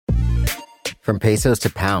From pesos to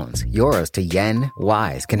pounds, euros to yen,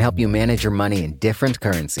 Wise can help you manage your money in different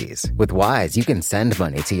currencies. With Wise, you can send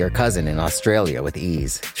money to your cousin in Australia with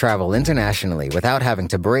ease, travel internationally without having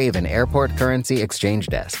to brave an airport currency exchange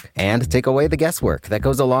desk, and take away the guesswork that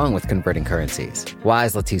goes along with converting currencies.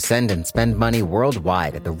 Wise lets you send and spend money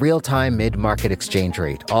worldwide at the real-time mid-market exchange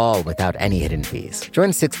rate, all without any hidden fees.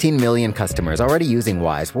 Join 16 million customers already using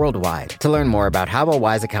Wise worldwide. To learn more about how a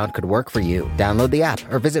Wise account could work for you, download the app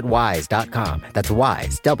or visit wise.com. That's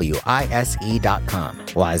Wise, WISE.com.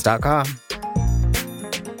 Wise.com.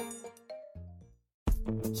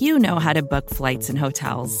 You know how to book flights and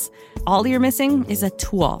hotels. All you're missing is a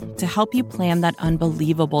tool to help you plan that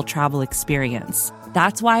unbelievable travel experience.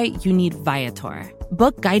 That's why you need Viator.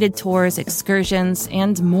 Book guided tours, excursions,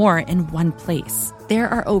 and more in one place. There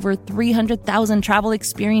are over 300,000 travel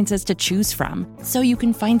experiences to choose from, so you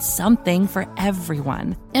can find something for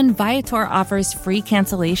everyone. And Viator offers free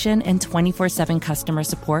cancellation and 24/7 customer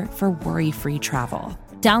support for worry-free travel.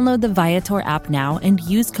 Download the Viator app now and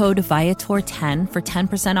use code Viator10 for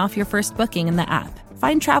 10% off your first booking in the app.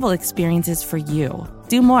 Find travel experiences for you.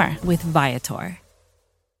 Do more with Viator.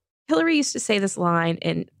 Hillary used to say this line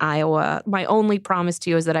in Iowa, my only promise to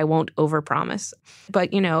you is that I won't overpromise.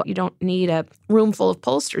 But, you don't need a room full of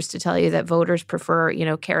pollsters to tell you that voters prefer,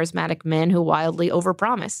 charismatic men who wildly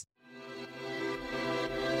overpromise.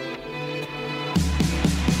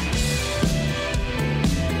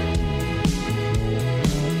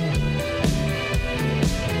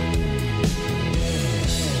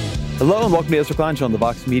 Hello and welcome to Ezra Klein Show on the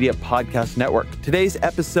Vox Media Podcast Network. Today's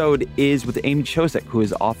episode is with Amy Chozick, who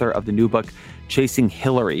is author of the new book, Chasing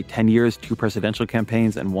Hillary, 10 Years, 2 Presidential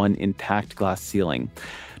Campaigns, and 1 Intact Glass Ceiling.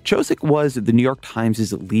 Chozick was the New York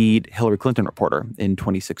Times' lead Hillary Clinton reporter in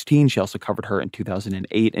 2016. She also covered her in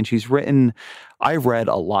 2008, and I've read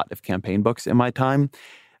a lot of campaign books in my time.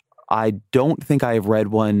 I don't think I have read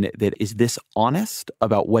one that is this honest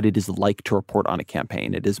about what it is like to report on a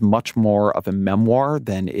campaign. It is much more of a memoir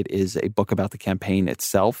than it is a book about the campaign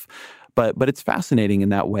itself. But it's fascinating in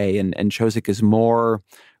that way. And Chozick is more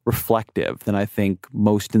reflective than I think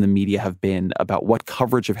most in the media have been about what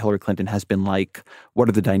coverage of Hillary Clinton has been like, what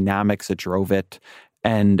are the dynamics that drove it,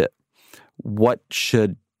 and what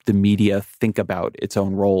should the media think about its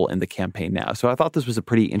own role in the campaign now. So I thought this was a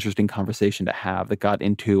pretty interesting conversation to have that got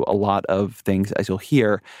into a lot of things, as you'll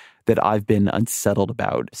hear, that I've been unsettled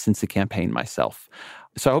about since the campaign myself.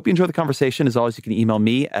 So I hope you enjoy the conversation. As always, you can email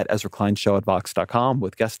me at EzraKleinShow@Vox.com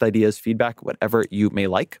with guest ideas, feedback, whatever you may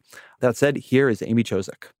like. That said, here is Amy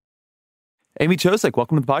Chozick. Amy Chozick,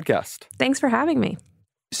 welcome to the podcast. Thanks for having me.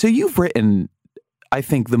 So you've written, I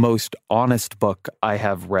think, the most honest book I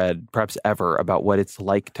have read, perhaps ever, about what it's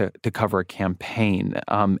like to cover a campaign,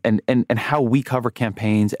 and how we cover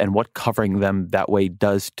campaigns and what covering them that way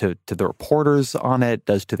does to the reporters on it,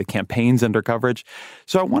 does to the campaigns under coverage.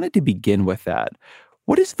 So I wanted to begin with that.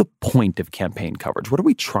 What is the point of campaign coverage? What are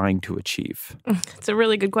we trying to achieve? It's a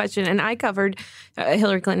really good question. And I covered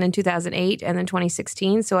Hillary Clinton in 2008 and then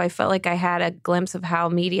 2016. So I felt like I had a glimpse of how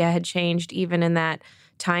media had changed even in that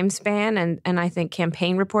time span. And I think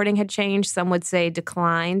campaign reporting had changed. Some would say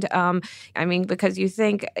declined. Because you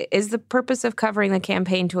think, is the purpose of covering the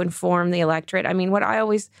campaign to inform the electorate? What I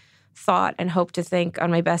always thought and hoped to think on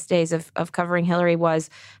my best days of covering Hillary was,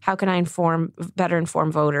 how can I better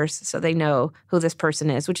inform voters so they know who this person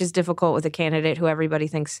is, which is difficult with a candidate who everybody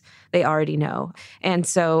thinks they already know. And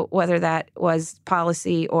so whether that was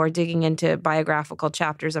policy or digging into biographical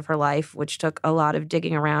chapters of her life, which took a lot of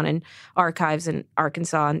digging around in archives in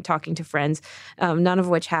Arkansas and talking to friends, none of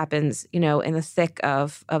which happens, in the thick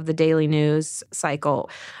of the daily news cycle.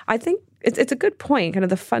 I think it's a good point, kind of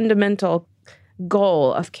the fundamental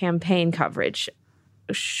goal of campaign coverage.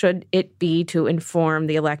 Should it be to inform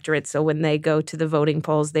the electorate so when they go to the voting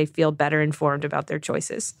polls, they feel better informed about their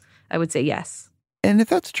choices? I would say yes. And if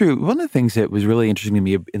that's true, one of the things that was really interesting to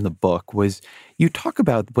me in the book was you talk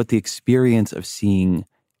about what the experience of seeing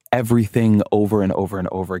everything over and over and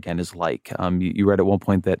over again is like. You read at one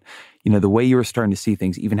point that, the way you were starting to see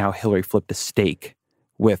things, even how Hillary flipped a steak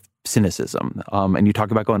with cynicism. And you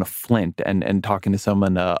talk about going to Flint and talking to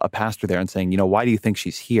someone, a pastor there, and saying, why do you think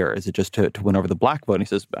she's here? Is it just to win over the black vote? And he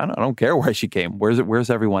says, I don't care where she came.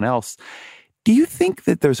 Where's everyone else? Do you think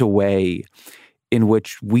that there's a way in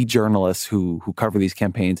which we journalists who cover these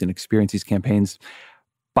campaigns and experience these campaigns,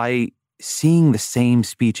 by seeing the same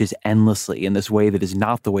speeches endlessly in this way that is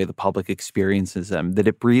not the way the public experiences them, that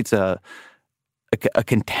it breeds a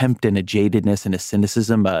contempt and a jadedness and a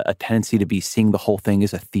cynicism, a tendency to be seeing the whole thing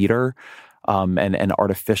as a theater and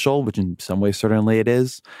artificial, which in some ways certainly it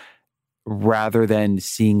is? rather than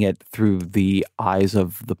seeing it through the eyes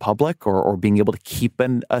of the public or being able to keep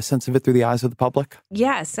a sense of it through the eyes of the public?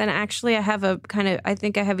 Yes. And actually, I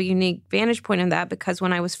think I have a unique vantage point in that, because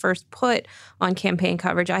when I was first put on campaign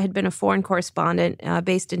coverage, I had been a foreign correspondent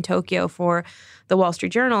based in Tokyo for the Wall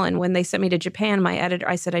Street Journal. And when they sent me to Japan, my editor,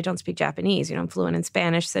 I said, I don't speak Japanese. I'm fluent in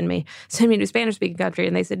Spanish. Send me to a Spanish-speaking country.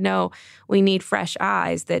 And they said, no, we need fresh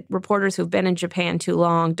eyes, that reporters who've been in Japan too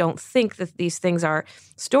long don't think that these things are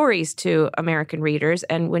stories to American readers.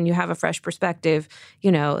 And when you have a fresh perspective,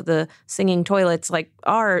 the singing toilets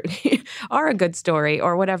are a good story,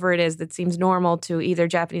 or whatever it is that seems normal to either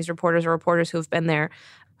Japanese reporters or reporters who have been there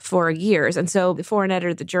for years. And so the foreign editor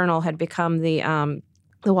of the Journal had become the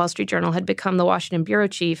Wall Street Journal had become the Washington bureau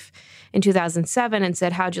chief in 2007 and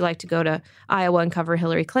said, how'd you like to go to Iowa and cover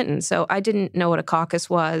Hillary Clinton? So I didn't know what a caucus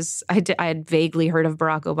was. I had vaguely heard of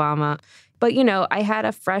Barack Obama. But, I had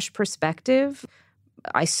a fresh perspective.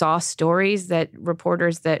 I saw stories that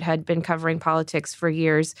reporters that had been covering politics for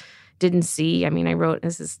years didn't see. I mean, I wrote,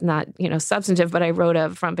 this is not, substantive, but I wrote a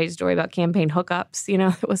front page story about campaign hookups.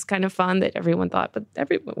 It was kind of fun that everyone thought, but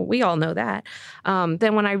we all know that.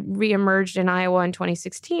 Then when I reemerged in Iowa in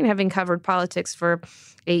 2016, having covered politics for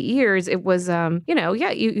 8 years, it was,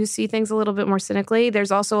 you see things a little bit more cynically.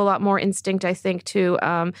 There's also a lot more instinct, I think,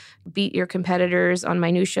 to beat your competitors on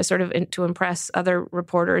minutia, sort of to impress other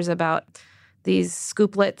reporters about these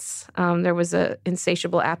scooplets. There was an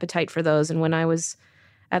insatiable appetite for those. And when I was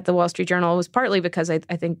at the Wall Street Journal, it was partly because I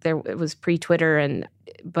think it was pre-Twitter,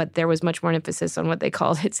 but there was much more emphasis on what they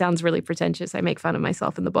called, it sounds really pretentious, I make fun of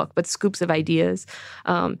myself in the book, but scoops of ideas.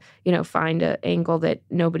 Find an angle that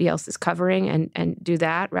nobody else is covering and do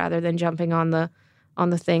that rather than jumping on the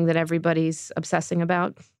thing that everybody's obsessing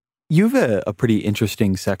about. You have a pretty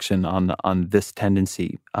interesting section on this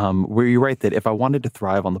tendency, where you write that if I wanted to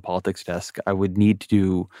thrive on the politics desk, I would need to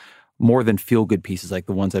do more than feel-good pieces like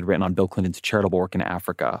the ones I'd written on Bill Clinton's charitable work in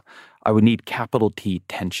Africa. I would need capital T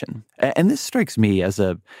tension. And this strikes me as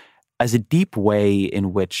a deep way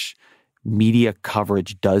in which media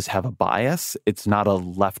coverage does have a bias. It's not a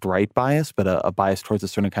left-right bias, but a bias towards a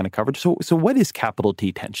certain kind of coverage. So what is capital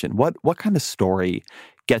T tension? What kind of story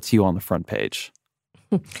gets you on the front page?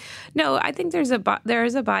 No, I think there is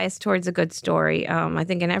a bias towards a good story. I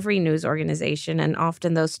think in every news organization, and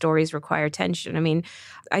often those stories require tension. I mean,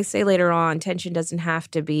 I say later on, tension doesn't have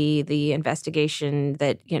to be the investigation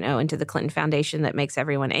that, into the Clinton Foundation that makes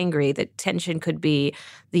everyone angry. That tension could be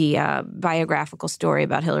the biographical story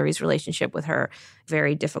about Hillary's relationship with her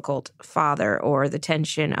very difficult father, or the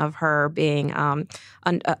tension of her being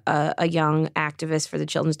a young activist for the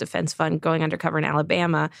Children's Defense Fund going undercover in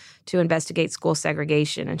Alabama to investigate school segregation.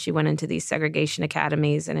 And she went into these segregation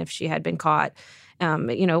academies, and if she had been caught,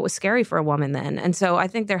 it was scary for a woman then. And so I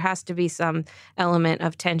think there has to be some element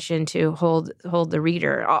of tension to hold the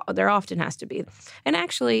reader. There often has to be. And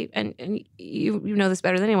actually, and you know this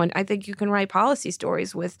better than anyone, I think you can write policy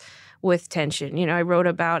stories with tension. I wrote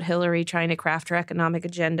about Hillary trying to craft her economic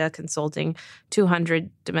agenda, consulting 200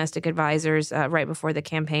 domestic advisors right before the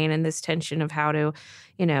campaign, and this tension of how to,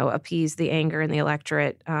 appease the anger in the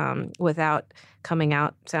electorate without coming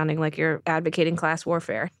out sounding like you're advocating class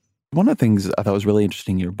warfare. One of the things I thought was really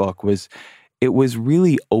interesting in your book was it was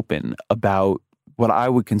really open about what I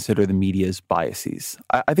would consider the media's biases.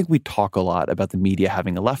 I think we talk a lot about the media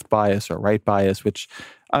having a left bias or right bias, which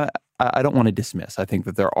I don't want to dismiss. I think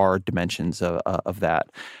that there are dimensions of that.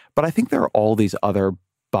 But I think there are all these other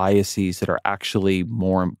biases that are actually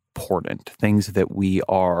more important, things that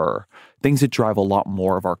drive a lot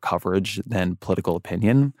more of our coverage than political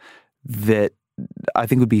opinion, that I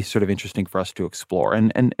think would be sort of interesting for us to explore.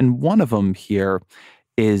 And one of them here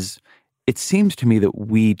is, it seems to me that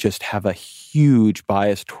we just have a huge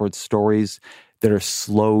bias towards stories that are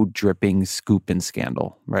slow dripping scoop and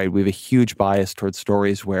scandal, right? We have a huge bias towards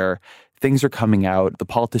stories where things are coming out, the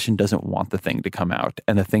politician doesn't want the thing to come out,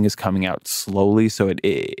 and the thing is coming out slowly, so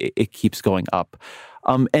it keeps going up.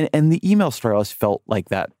 And the email story always felt like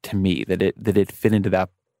that to me, that it fit into that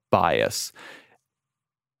bias.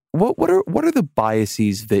 What are the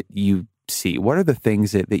biases that you see? What are the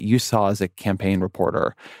things that you saw as a campaign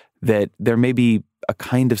reporter that there may be a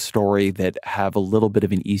kind of story that have a little bit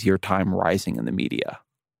of an easier time rising in the media?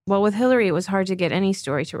 Well, with Hillary, it was hard to get any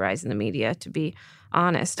story to rise in the media, to be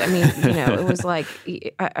honest. I mean, it was like,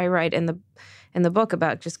 I write in the book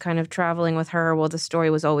about just kind of traveling with her. Well, the story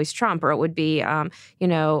was always Trump, or it would be,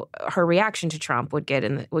 her reaction to Trump would get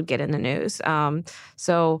in the news.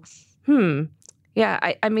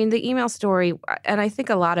 Yeah, I mean, the email story, and I think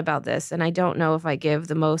a lot about this, and I don't know if I give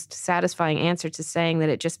the most satisfying answer to saying that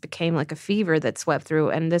it just became like a fever that swept through.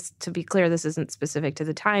 And this, to be clear, this isn't specific to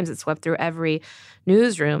the Times. It swept through every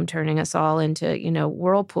newsroom, turning us all into,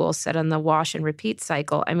 whirlpools set on the wash and repeat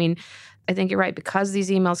cycle. I mean, I think you're right, because these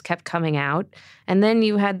emails kept coming out. And then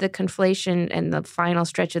you had the conflation and the final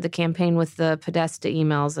stretch of the campaign with the Podesta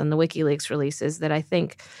emails and the WikiLeaks releases that I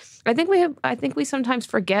think we sometimes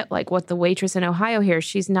forget, like, what the waitress in Ohio here,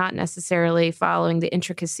 she's not necessarily following the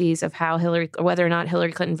intricacies of how whether or not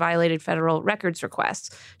Hillary Clinton violated federal records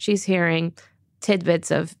requests. She's hearing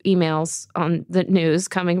tidbits of emails on the news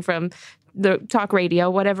coming from the talk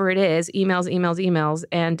radio, whatever it is, emails,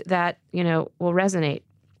 and that, will resonate.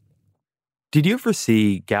 Did you ever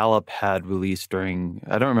see Gallup had released I don't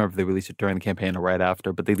remember if they released it during the campaign or right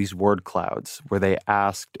after, but these word clouds where they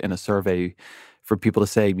asked in a survey for people to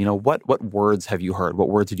say, what words have you heard? What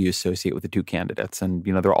words do you associate with the two candidates? And,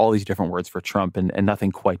 there are all these different words for Trump and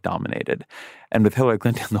nothing quite dominated. And with Hillary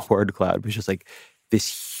Clinton, the word cloud was just like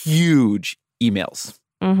this huge emails.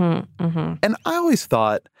 Mm-hmm, mm-hmm. And I always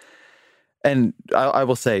thought, and I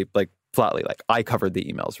will say, like, flatly, like, I covered the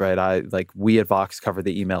emails, right? We at Vox covered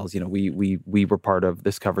the emails. We were part of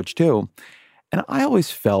this coverage too. And I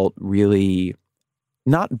always felt really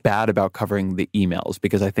not bad about covering the emails,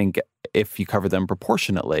 because I think if you cover them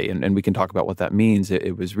proportionately, and we can talk about what that means,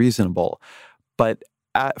 it was reasonable. But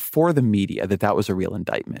for the media, that was a real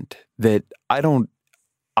indictment. That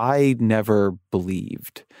I never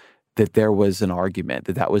believed that there was an argument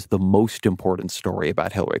that was the most important story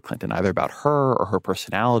about Hillary Clinton, either about her or her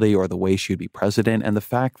personality or the way she would be president. And the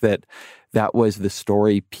fact that was the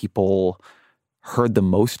story people heard the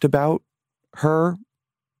most about her,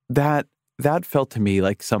 that felt to me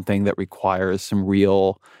like something that requires some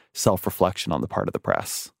real self-reflection on the part of the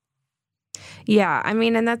press. Yeah, I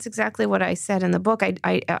mean, and that's exactly what I said in the book.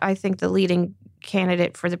 I think the leading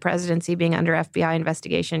candidate for the presidency being under FBI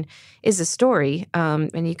investigation is a story,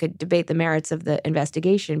 and you could debate the merits of the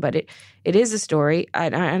investigation, but it is a story,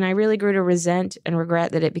 and I really grew to resent and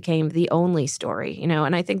regret that it became the only story,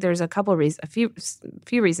 and I think there's a few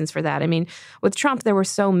reasons for that. I mean, with Trump, there were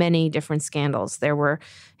so many different scandals. There were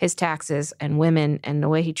his taxes and women and the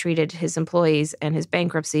way he treated his employees and his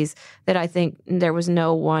bankruptcies, that I think there was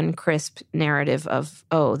no one crisp narrative of,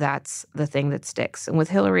 oh, that's the thing that sticks. And with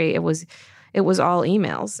Hillary, it was all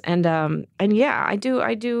emails. And yeah, I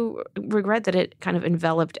do regret that it kind of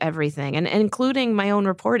enveloped everything, and including my own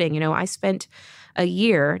reporting. I spent a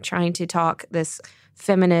year trying to talk this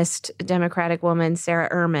feminist Democratic woman, Sarah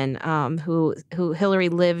Ehrman, who Hillary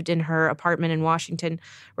lived in her apartment in Washington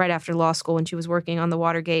right after law school when she was working on the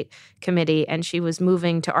Watergate committee, and she was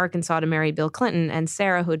moving to Arkansas to marry Bill Clinton. And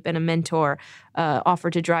Sarah, who had been a mentor,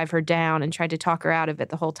 offered to drive her down and tried to talk her out of it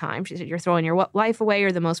the whole time. She said, "You're throwing your life away.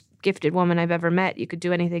 You're the most gifted woman I've ever met. You could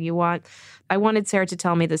do anything you want." I wanted Sarah to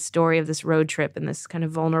tell me the story of this road trip and this kind of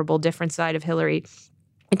vulnerable, different side of Hillary.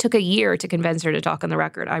 It took a year to convince her to talk on the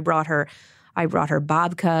record. I brought her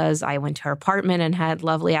babkas. I went to her apartment and had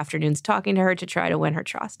lovely afternoons talking to her to try to win her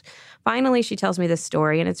trust. Finally, she tells me this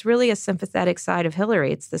story, and it's really a sympathetic side of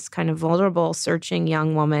Hillary. It's this kind of vulnerable, searching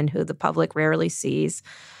young woman who the public rarely sees.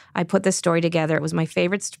 I put this story together. It was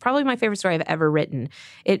probably my favorite story I've ever written.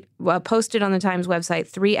 It posted on the Times website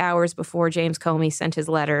 3 hours before James Comey sent his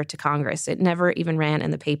letter to Congress. It never even ran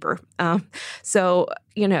in the paper. So,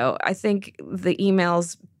 I think the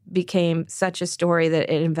emails became such a story that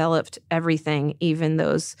it enveloped everything, even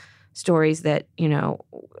those stories that,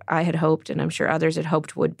 I had hoped, and I'm sure others had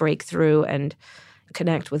hoped, would break through and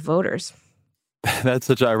connect with voters.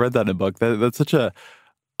 I read that in a book. That's such a,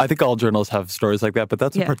 I think all journalists have stories like that, but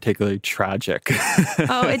that's a particularly tragic.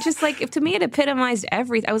 Oh, it just to me, it epitomized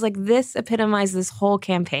everything. I was like, this epitomized this whole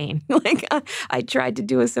campaign. I tried to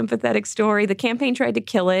do a sympathetic story. The campaign tried to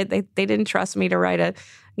kill it. They didn't trust me to write a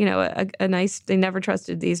nice, they never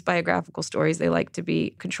trusted these biographical stories. They like to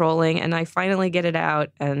be controlling. And I finally get it out,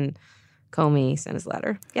 and Comey sent his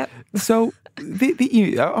letter. Yep. So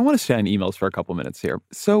I want to stay on emails for a couple minutes here.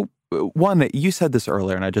 So one, you said this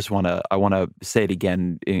earlier, and I want to say it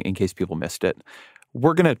again in case people missed it.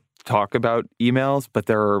 We're going to talk about emails, but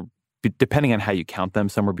there are, depending on how you count them,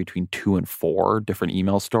 somewhere between 2 and 4 different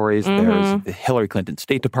email stories. Mm-hmm. There's the Hillary Clinton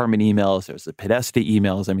State Department emails. There's the Podesta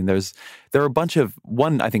emails. I mean, there are a bunch of,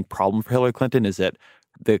 one, I think, problem for Hillary Clinton is that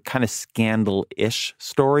the kind of scandal-ish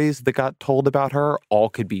stories that got told about her all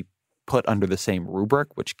could be put under the same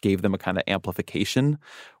rubric, which gave them a kind of amplification,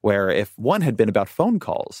 where if one had been about phone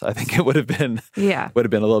calls, I think it would have been a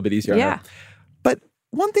little bit easier. Yeah. But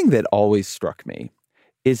one thing that always struck me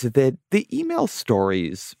is that the email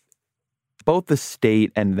stories, both the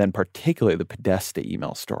State and then particularly the Podesta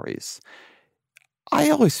email stories, I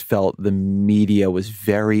always felt the media was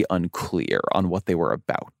very unclear on what they were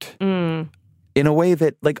about. In a way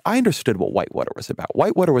that, like, I understood what Whitewater was about.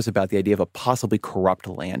 Whitewater was about the idea of a possibly corrupt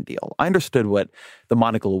land deal. I understood what the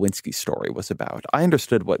Monica Lewinsky story was about. I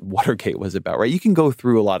understood what Watergate was about, right? You can go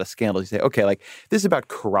through a lot of scandals. You say, okay, like, this is about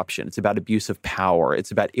corruption. It's about abuse of power. It's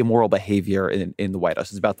about immoral behavior in the White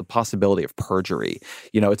House. It's about the possibility of perjury.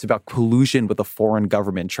 It's about collusion with a foreign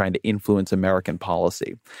government trying to influence American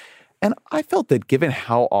policy. And I felt that given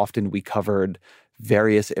how often we covered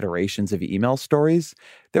various iterations of email stories,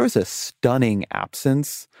 there was a stunning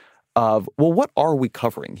absence of, well, what are we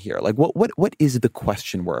covering here? Like, what is the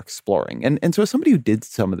question we're exploring? And so as somebody who did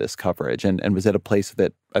some of this coverage and was at a place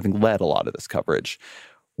that I think led a lot of this coverage,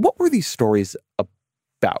 what were these stories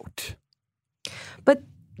about? But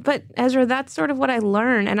Ezra, that's sort of what I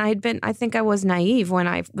learned. And I think I was naive when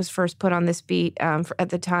I was first put on this beat at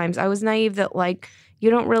the Times. I was naive that, like,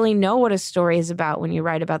 you don't really know what a story is about when you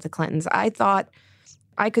write about the Clintons. I thought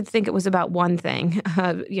I could think it was about one thing,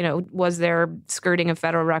 was there skirting of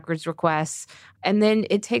federal records requests? And then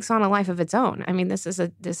it takes on a life of its own. I mean, this is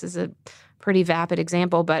a pretty vapid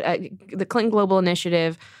example, but the Clinton Global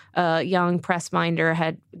Initiative, young press minder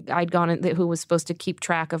who was supposed to keep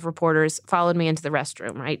track of reporters, followed me into the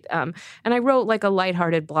restroom, right? And I wrote like a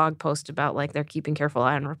lighthearted blog post about like they're keeping careful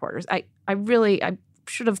eye on reporters. I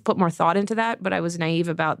should have put more thought into that, but I was naive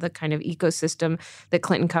about the kind of ecosystem that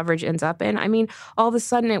Clinton coverage ends up in. I mean, all of a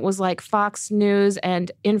sudden it was like Fox News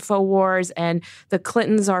and InfoWars and the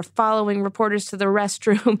Clintons are following reporters to the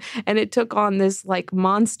restroom, and it took on this like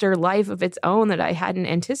monster life of its own that I hadn't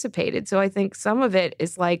anticipated. So I think some of it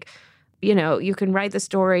is like, you can write the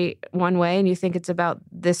story one way and you think it's about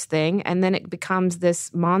this thing, and then it becomes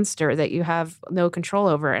this monster that you have no control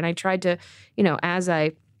over. And I tried to, as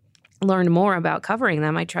I learned more about covering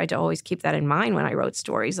them, I tried to always keep that in mind when I wrote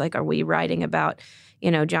stories. Like, are we writing about,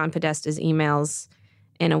 John Podesta's emails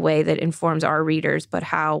in a way that informs our readers, but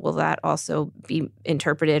how will that also be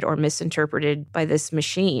interpreted or misinterpreted by this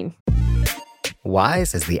machine?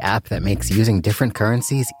 Wise is the app that makes using different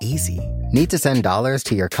currencies easy. Need to send dollars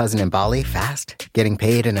to your cousin in Bali fast? Getting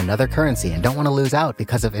paid in another currency and don't want to lose out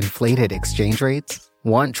because of inflated exchange rates?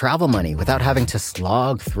 Want travel money without having to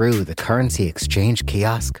slog through the currency exchange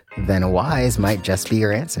kiosk? Then Wise might just be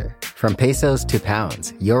your answer. From pesos to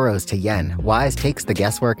pounds, euros to yen, Wise takes the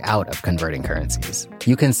guesswork out of converting currencies.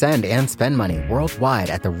 You can send and spend money worldwide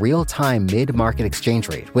at the real-time mid-market exchange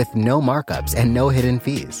rate with no markups and no hidden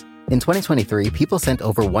fees. In 2023, people sent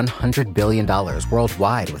over $100 billion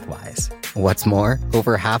worldwide with Wise. What's more,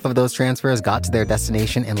 over half of those transfers got to their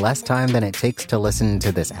destination in less time than it takes to listen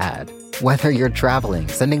to this ad. Whether you're traveling,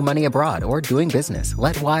 sending money abroad, or doing business,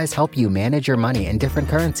 let Wise help you manage your money in different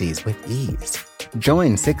currencies with ease.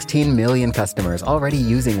 Join 16 million customers already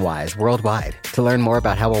using Wise worldwide. To learn more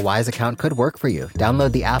about how a Wise account could work for you,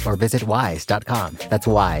 download the app or visit wise.com. That's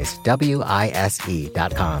Wise,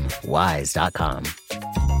 WISE.com. Wise.com.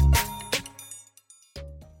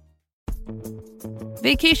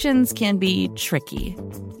 Vacations can be tricky.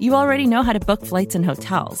 You already know how to book flights and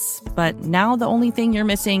hotels, but now the only thing you're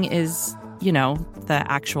missing is, the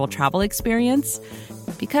actual travel experience.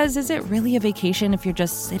 Because is it really a vacation if you're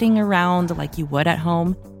just sitting around like you would at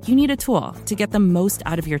home? You need a tool to get the most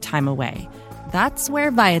out of your time away. That's where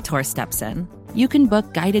Viator steps in. You can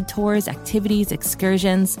book guided tours, activities,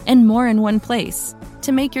 excursions, and more in one place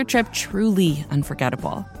to make your trip truly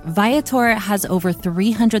unforgettable. Viator has over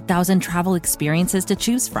 300,000 travel experiences to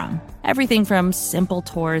choose from. Everything from simple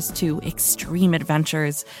tours to extreme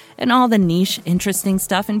adventures and all the niche, interesting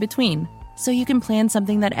stuff in between. So you can plan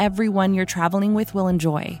something that everyone you're traveling with will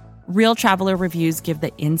enjoy. Real traveler reviews give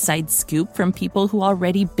the inside scoop from people who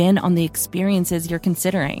already been on the experiences you're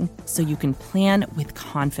considering, so you can plan with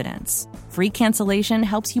confidence. Free cancellation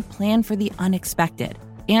helps you plan for the unexpected.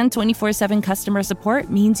 And 24/7 customer support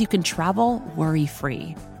means you can travel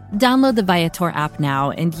worry-free. Download the Viator app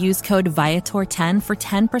now and use code Viator10 for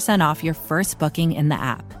 10% off your first booking in the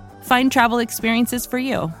app. Find travel experiences for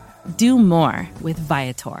you. Do more with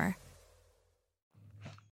Viator.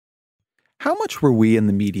 How much were we in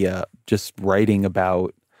the media just writing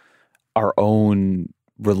about our own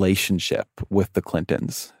relationship with the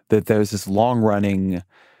Clintons? That there's this long-running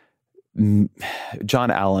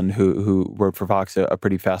John Allen, who wrote for Vox a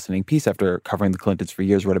pretty fascinating piece after covering the Clintons for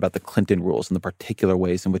years, wrote about the Clinton rules and the particular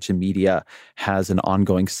ways in which the media has an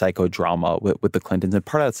ongoing psychodrama with the Clintons. And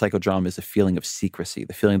part of that psychodrama is a feeling of secrecy,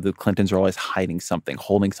 the feeling that the Clintons are always hiding something,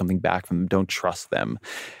 holding something back from them, don't trust them.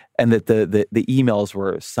 And that the emails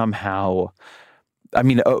were somehow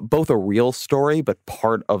both a real story, but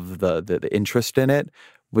part of the interest in it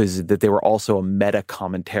was that they were also a meta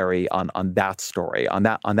commentary on that story, on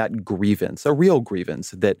that grievance, a real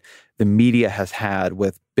grievance that the media has had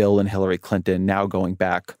with Bill and Hillary Clinton now going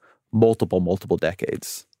back multiple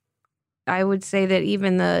decades. I would say that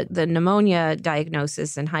even the pneumonia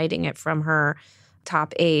diagnosis and hiding it from her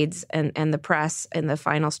top aides and the press in the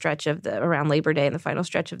final stretch of around Labor Day and the final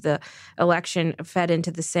stretch of the election fed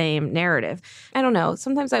into the same narrative. I don't know.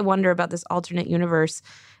 Sometimes I wonder about this alternate universe,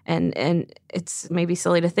 and it's maybe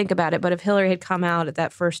silly to think about it, but if Hillary had come out at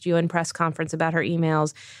that first UN press conference about her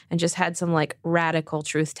emails and just had some like radical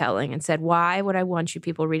truth telling and said, why would I want you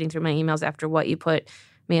people reading through my emails after what you put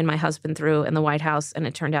me and my husband through in the White House, and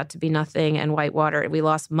it turned out to be nothing and whitewater. We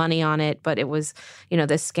lost money on it, but it was,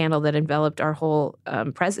 this scandal that enveloped our whole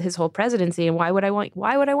his whole presidency. And why would I want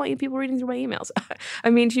you people reading through my emails?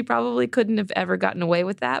 I mean, she probably couldn't have ever gotten away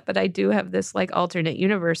with that, but I do have this like alternate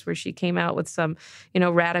universe where she came out with some,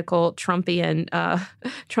 radical Trumpian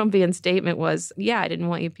statement was, I didn't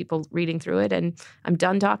want you people reading through it, and I'm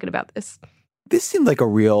done talking about this. This seemed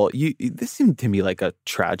to me like a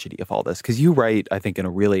tragedy of all this, because you write, I think, in a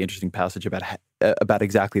really interesting passage about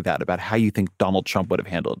exactly that, about how you think Donald Trump would have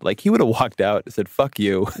handled. Like, he would have walked out and said, "Fuck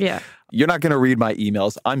you. Yeah, you're not going to read my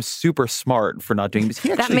emails. I'm super smart for not doing this."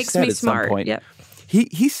 He actually that makes said me at smart. some point. Yep.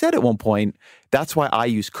 He said at one point, "That's why I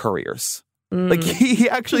use couriers." Like, he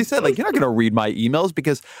actually said, like, you're not going to read my emails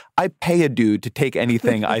because I pay a dude to take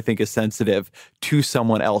anything I think is sensitive to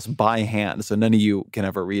someone else by hand, so none of you can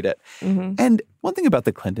ever read it. Mm-hmm. And one thing about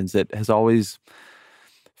the Clintons that has always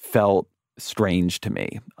felt strange to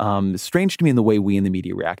me in the way we in the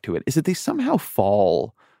media react to it, is that they somehow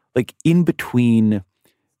fall like in between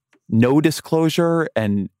no disclosure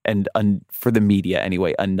and for the media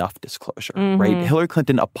anyway, enough disclosure, right? Hillary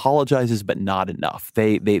Clinton apologizes, but not enough.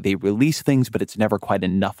 They release things, but it's never quite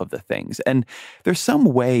enough of the things. And there's some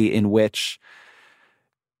way in which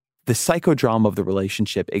the psychodrama of the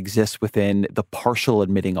relationship exists within the partial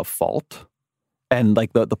admitting of fault and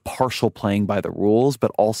like the partial playing by the rules,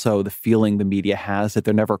 but also the feeling the media has that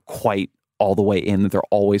they're never quite all the way in, that they're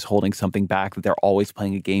always holding something back, that they're always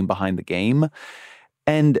playing a game behind the game.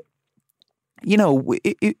 And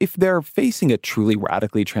if they're facing a truly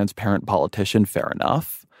radically transparent politician, fair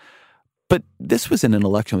enough. But this was in an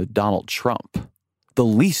election with Donald Trump, the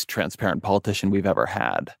least transparent politician we've ever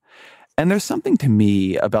had. And there's something to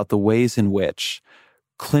me about the ways in which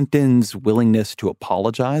Clinton's willingness to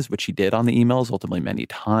apologize, which she did on the emails ultimately many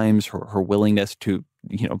times, her willingness to,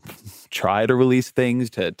 try to release things,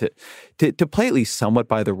 to play at least somewhat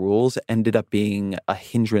by the rules, ended up being a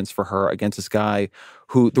hindrance for her against this guy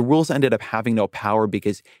who the rules ended up having no power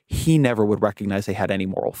because he never would recognize they had any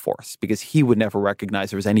moral force, because he would never recognize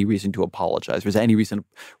there was any reason to apologize, there was any reason to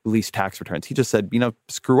release tax returns. He just said,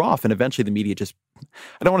 screw off. And eventually the media just,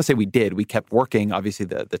 I don't want to say we did. We kept working. Obviously,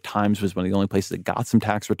 the Times was one of the only places that got some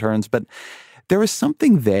tax returns. But there was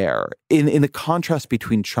something there in the contrast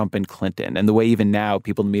between Trump and Clinton, and the way even now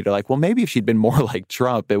people in the media are like, well, maybe if she'd been more like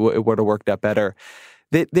Trump, it would have worked out better.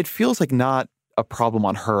 That feels like not a problem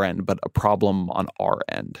on her end, but a problem on our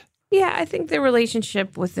end. Yeah, I think the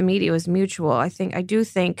relationship with the media was mutual. I do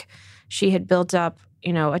think she had built up,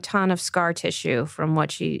 a ton of scar tissue from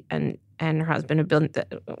what she and her husband had been,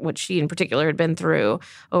 what she in particular had been through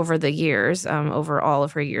over the years, over all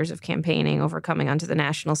of her years of campaigning, over coming onto the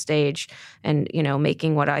national stage and,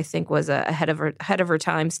 making what I think was a ahead of her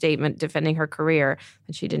time statement, defending her career,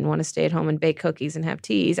 that she didn't want to stay at home and bake cookies and have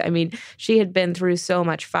teas. I mean, she had been through so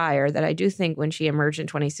much fire that I do think when she emerged in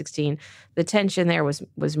 2016, the tension there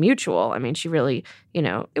was mutual. I mean, she really,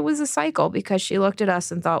 it was a cycle because she looked at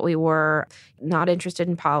us and thought we were not interested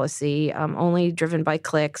in policy, only driven by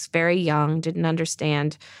clicks, very young, didn't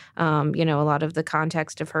understand, a lot of the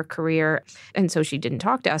context of her career. And so she didn't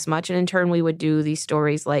talk to us much. And in turn, we would do these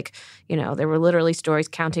stories like, there were literally stories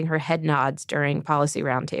counting her head nods during policy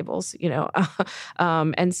roundtables,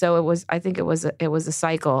 and so I think it was a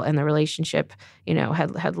cycle, and the relationship,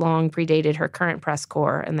 had long predated her current press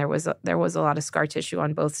corps. And there was a lot of scar tissue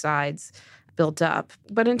on both sides built up.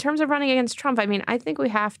 But in terms of running against Trump, I mean, I think we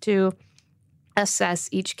have to assess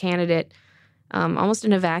each candidate almost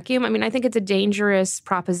in a vacuum. I mean, I think it's a dangerous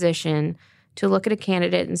proposition to look at a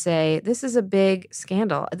candidate and say, this is a big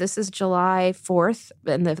scandal. This is July 4th,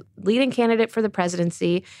 and the leading candidate for the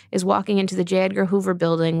presidency is walking into the J. Edgar Hoover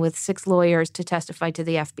building with 6 lawyers to testify to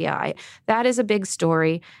the FBI. That is a big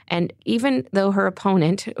story. And even though her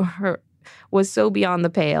opponent was so beyond the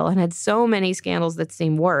pale and had so many scandals that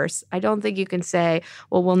seem worse, I don't think you can say,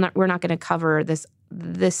 well, we're not going to cover this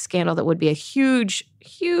scandal that would be a huge,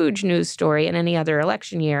 huge news story in any other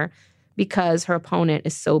election year, because her opponent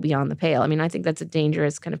is so beyond the pale. I mean, I think that's a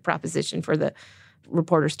dangerous kind of proposition for the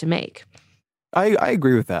reporters to make. I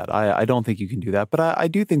agree with that. I don't think you can do that. But I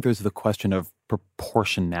do think there's the question of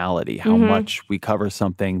proportionality, how much we cover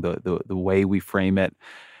something, the way we frame it.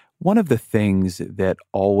 One of the things that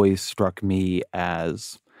always struck me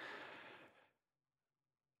as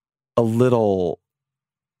a little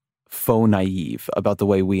faux naive about the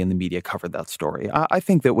way we in the media covered that story. I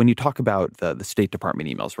think that when you talk about the State Department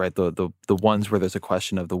emails, right, the ones where there's a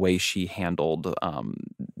question of the way she handled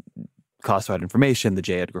classified information, the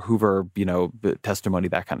J. Edgar Hoover, testimony,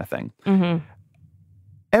 that kind of thing. Mm-hmm.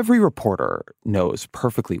 Every reporter knows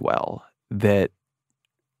perfectly well that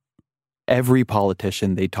every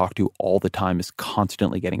politician they talk to all the time is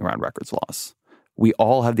constantly getting around records laws. We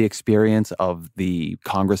all have the experience of the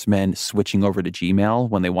congressmen switching over to Gmail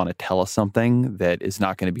when they want to tell us something that is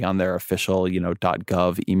not going to be on their official,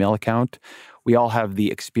 .gov email account. We all have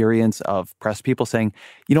the experience of press people saying,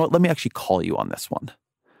 you know what, let me actually call you on this one.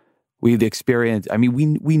 We have the experience. I mean,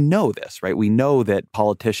 we know this, right? We know that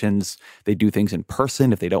politicians, they do things in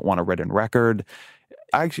person if they don't want a written record.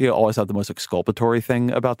 I actually always thought the most exculpatory thing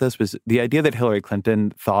about this was the idea that Hillary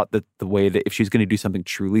Clinton thought that the way that if she's going to do something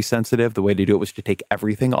truly sensitive, the way to do it was to take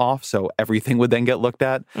everything off, so everything would then get looked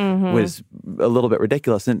at, was a little bit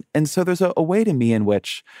ridiculous. And so there's a way to me in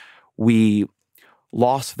which we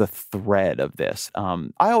lost the thread of this.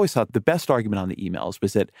 I always thought the best argument on the emails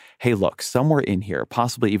was that, hey, look, somewhere in here,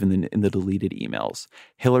 possibly even in the deleted emails,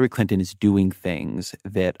 Hillary Clinton is doing things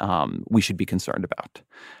that we should be concerned about.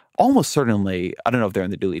 Almost certainly, I don't know if they're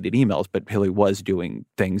in the deleted emails, but Hillary was doing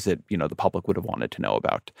things that, the public would have wanted to know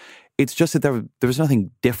about. It's just that there was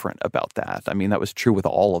nothing different about that. I mean, that was true with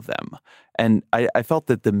all of them. And I felt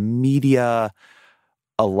that the media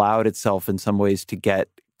allowed itself in some ways to get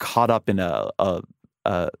caught up in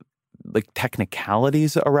like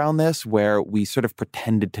technicalities around this, where we sort of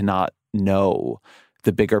pretended to not know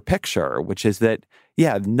the bigger picture, which is that,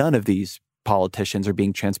 none of these politicians are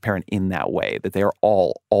being transparent in that way, that they are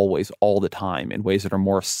always, all the time, in ways that are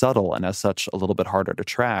more subtle and as such a little bit harder to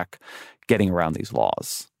track, getting around these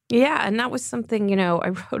laws. Yeah, and that was something, I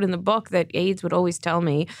wrote in the book that aides would always tell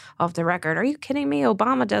me off the record, are you kidding me?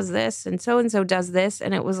 Obama does this and so does this.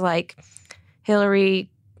 And it was like Hillary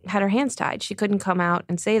had her hands tied. She couldn't come out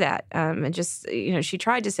and say that. And just, she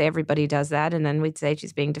tried to say everybody does that. And then we'd say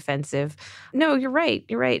she's being defensive. No, you're right.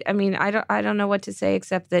 You're right. I mean, I don't know what to say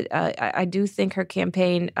except that I do think her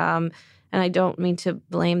campaign, and I don't mean to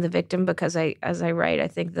blame the victim because as I write, I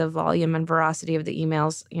think the volume and veracity of the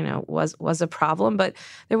emails, was a problem, but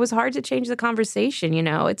it was hard to change the conversation.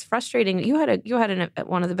 It's frustrating. You had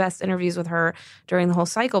one of the best interviews with her during the whole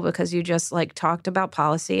cycle because you just talked about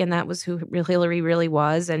policy, and that was who Hillary really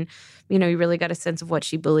was. And, you really got a sense of what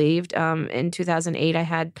she believed. In 2008, I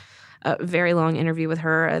had a very long interview with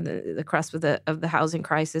her, the crust of the housing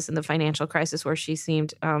crisis and the financial crisis, where she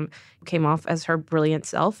seemed came off as her brilliant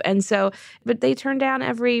self. And so, but they turned down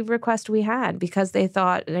every request we had because they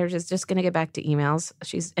thought they're just going to get back to emails.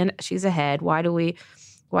 She's ahead. Why do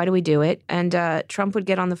we do it? And Trump would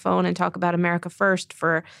get on the phone and talk about America First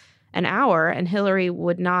for an hour, and Hillary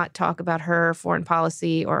would not talk about her foreign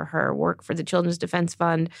policy or her work for the Children's Defense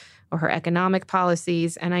Fund or her economic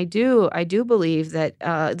policies. And I do believe that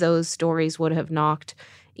those stories would have knocked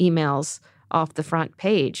emails off the front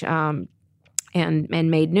page and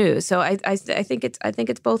made news. So I think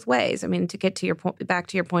it's both ways. I mean, to get to your point, back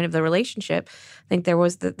to your point of the relationship, I think there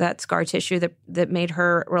was that scar tissue that made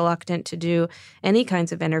her reluctant to do any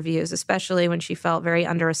kinds of interviews, especially when she felt very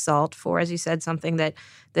under assault for, as you said, something that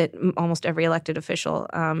almost every elected official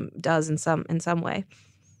does in some way.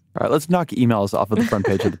 All right, let's knock emails off of the front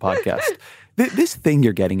page of the podcast. This thing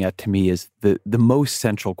you're getting at, to me, is the most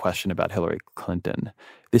central question about Hillary Clinton.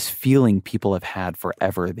 This feeling people have had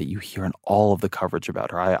forever that you hear in all of the coverage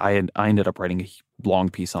about her. I ended up writing a long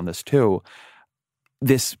piece on this too.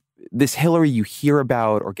 This Hillary you hear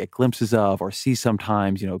about or get glimpses of or see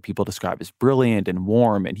sometimes, people describe as brilliant and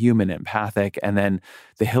warm and human and empathic. And then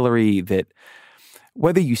the Hillary that,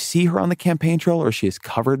 whether you see her on the campaign trail or she is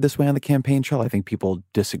covered this way on the campaign trail, I think people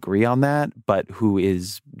disagree on that, but who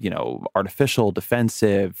is, artificial,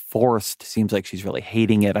 defensive, forced, seems like she's really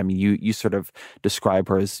hating it. I mean, you sort of describe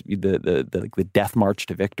her as the death march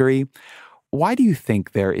to victory. Why do you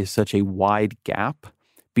think there is such a wide gap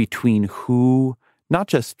between who, not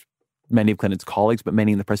just many of Clinton's colleagues, but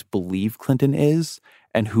many in the press believe Clinton is,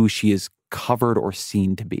 and who she is covered or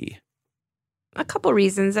seen to be? A couple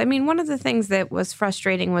reasons. I mean, one of the things that was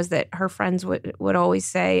frustrating was that her friends would always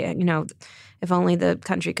say, if only the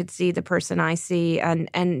country could see the person I see.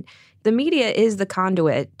 And the media is the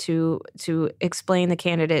conduit to explain the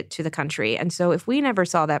candidate to the country. And so if we never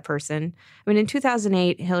saw that person, I mean, in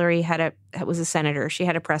 2008, Hillary was a senator. She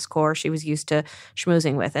had a press corps she was used to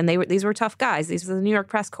schmoozing with. And these were tough guys. These were the New York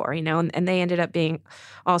press corps, and they ended up being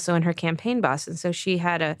also in her campaign bus. And so she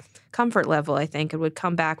had a comfort level, I think, and would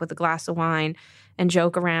come back with a glass of wine and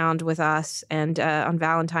joke around with us, and on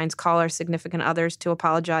Valentine's call our significant others to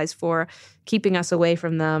apologize for keeping us away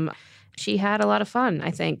from them. She had a lot of fun,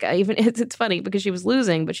 I think. Even it's funny because she was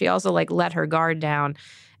losing, but she also let her guard down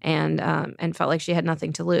and felt like she had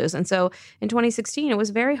nothing to lose. And so in 2016, it was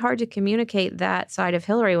very hard to communicate that side of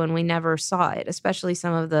Hillary when we never saw it, especially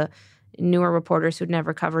some of the newer reporters who'd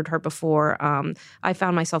never covered her before. I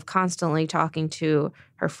found myself constantly talking to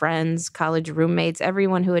her friends, college roommates,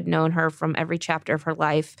 everyone who had known her from every chapter of her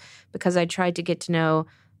life, because I tried to get to know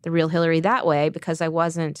the real Hillary that way, because I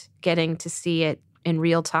wasn't getting to see it in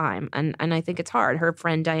real time. And I think it's hard. Her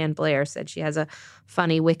friend Diane Blair said she has a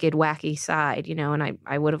funny, wicked, wacky side, and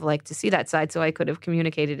I would have liked to see that side so I could have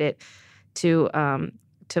communicated it to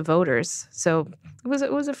voters. So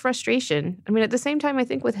it was a frustration. I mean, at the same time, I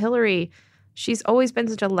think with Hillary, she's always been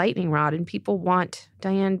such a lightning rod, and people want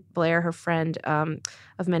Diane Blair, her friend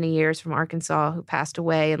of many years from Arkansas, who passed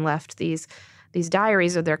away and left these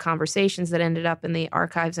diaries of their conversations that ended up in the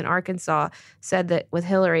archives in Arkansas, said that with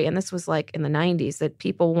Hillary, and this was in the 90s, that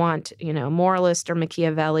people want, moralist or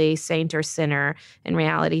Machiavelli, saint or sinner. In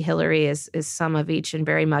reality, Hillary is some of each and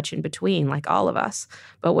very much in between, like all of us.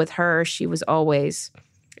 But with her, she was always,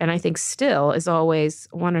 and I think still is always,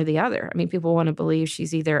 one or the other. I mean, people want to believe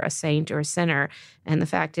she's either a saint or a sinner. And the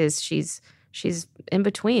fact is she's in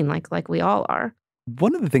between, like we all are.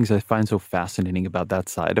 One of the things I find so fascinating about that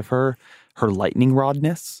side of her lightning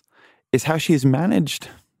rodness, is how she has managed,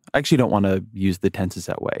 I actually don't want to use the tenses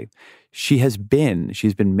that way. She's been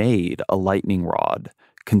made a lightning rod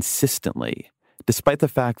consistently, despite the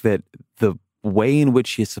fact that the way in which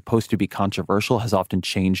she is supposed to be controversial has often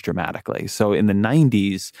changed dramatically. So in the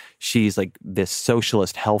 90s, she's this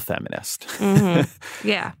socialist hell feminist. Mm-hmm.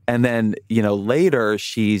 Yeah. And then, later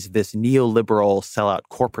she's this neoliberal sellout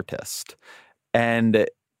corporatist. And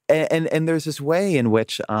there's this way in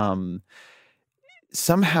which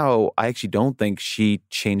somehow I actually don't think she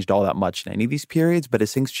changed all that much in any of these periods, but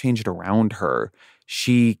as things changed around her,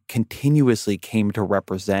 she continuously came to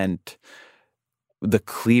represent the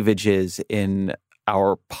cleavages in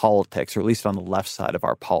our politics, or at least on the left side of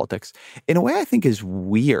our politics, in a way I think is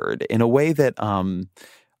weird, in a way that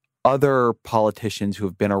other politicians who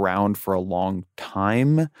have been around for a long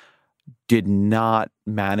time did not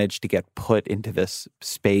manage to get put into this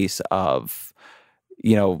space of,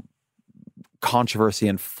 controversy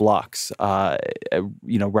and flux,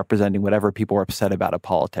 representing whatever people were upset about in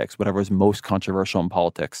politics, whatever was most controversial in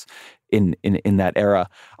politics in that era.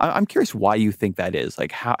 I'm curious why you think that is,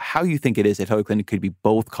 how you think it is that Hillary Clinton could be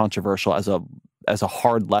both controversial as a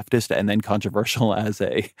hard leftist and then controversial as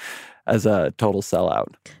a total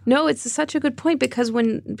sellout. No, it's such a good point, because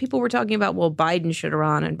when people were talking about, well, Biden should have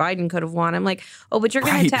run and Biden could have won, I'm like, oh, but you're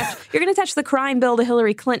going to attach the crime bill to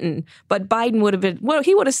Hillary Clinton, but Biden would have been, well,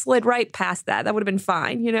 he would have slid right past that. That would have been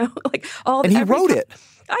fine, And he wrote it.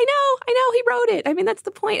 I know, he wrote it. I mean, that's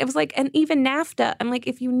the point. It was and even NAFTA, I'm like,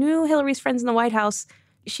 if you knew Hillary's friends in the White House,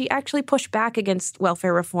 she actually pushed back against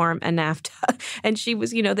welfare reform and NAFTA. And she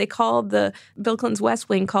was, they called Bill Clinton's West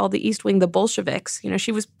Wing called the East Wing the Bolsheviks.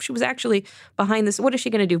 She was actually behind this. What is she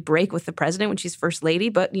going to do? Break with the president when she's first lady?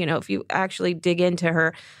 But, if you actually dig into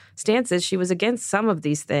her stances, she was against some of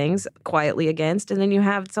these things, quietly against. And then you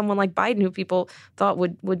have someone like Biden, who people thought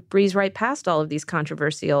would breeze right past all of these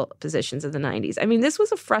controversial positions of the 90s. I mean, this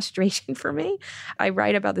was a frustration for me. I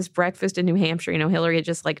write about this breakfast in New Hampshire. Hillary had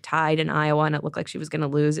just tied in Iowa, and it looked like she was going to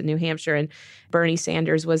lose in New Hampshire. And Bernie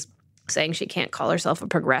Sanders was saying she can't call herself a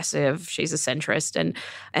progressive, she's a centrist.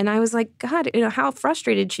 And I was like, God, how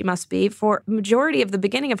frustrated she must be. For majority of the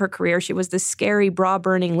beginning of her career, she was this scary,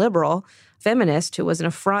 bra-burning liberal feminist who was an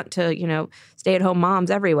affront to, stay-at-home moms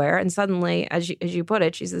everywhere. And suddenly, as you put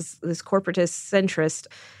it, she's this corporatist centrist.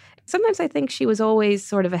 Sometimes I think she was always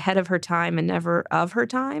sort of ahead of her time and never of her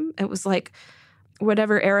time. It was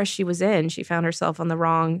whatever era she was in, she found herself on the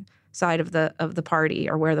wrong side of the party,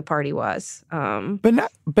 or where the party was. But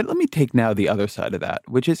let me take now the other side of that,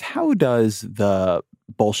 which is, how does the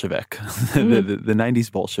Bolshevik, mm-hmm. the 90s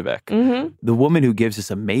Bolshevik, mm-hmm. the woman who gives this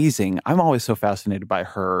amazing, I'm always so fascinated by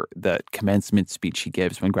the commencement speech she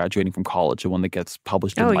gives when graduating from college, the one that gets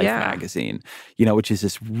published in Life magazine, which is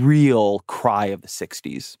this real cry of the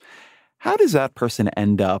 60s. How does that person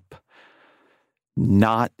end up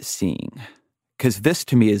not seeing? Because this,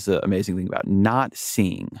 to me, is the amazing thing about not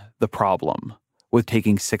seeing the problem with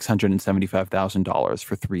taking $675,000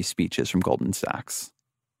 for 3 speeches from Goldman Sachs?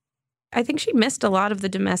 I think she missed a lot of the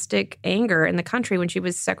domestic anger in the country when she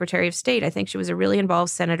was Secretary of State. I think she was a really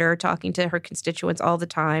involved senator talking to her constituents all the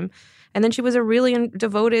time. And then she was a really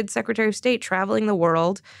devoted Secretary of State traveling the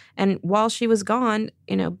world. And while she was gone,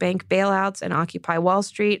 bank bailouts and Occupy Wall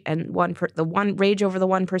Street and the rage over the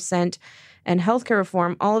 1% and healthcare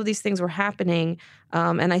reform, all of these things were happening.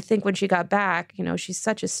 And I think when she got back, she's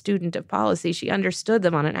such a student of policy. She understood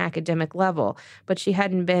them on an academic level, but she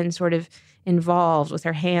hadn't been sort of involved with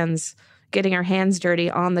getting her hands dirty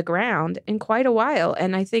on the ground in quite a while.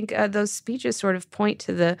 And I think those speeches sort of point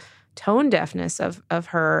to the tone deafness of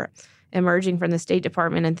her emerging from the State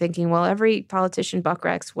Department and thinking, well, every politician buck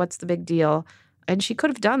wrecks, what's the big deal? And she could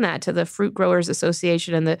have done that to the Fruit Growers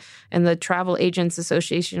Association and the Travel Agents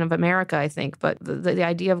Association of America, I think. But the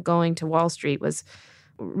idea of going to Wall Street was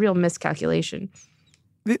a real miscalculation.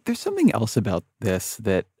 There's something else about this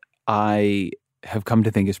that I have come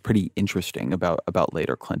to think is pretty interesting about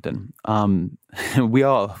later Clinton. We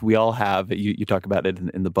all have, you talk about it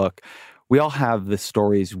in the book, we all have the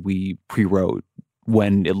stories we pre-wrote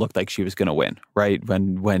when it looked like she was going to win, right?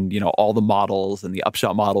 When all the models and the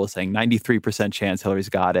Upshot model was saying 93% chance Hillary's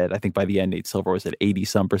got it. I think by the end, Nate Silver was at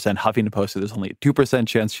 80-some percent. Huffington Post said there's only a 2%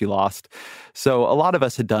 chance she lost. So a lot of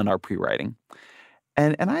us had done our pre-writing.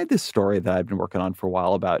 And I had this story that I've been working on for a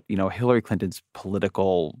while about, Hillary Clinton's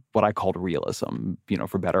political, what I called realism,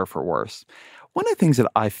 for better or for worse. One of the things that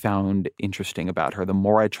I found interesting about her, the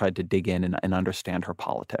more I tried to dig in and understand her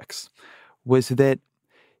politics, was that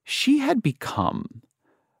she had become,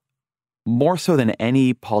 more so than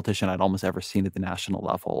any politician I'd almost ever seen at the national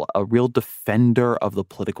level, a real defender of the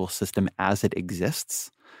political system as it exists,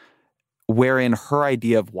 wherein her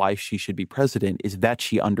idea of why she should be president is that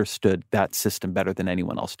she understood that system better than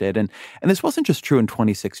anyone else did. And this wasn't just true in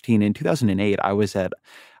 2016. In 2008, I was at,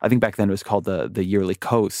 I think back then it was called the yearly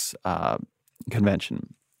COAS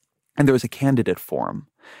convention, and there was a candidate forum.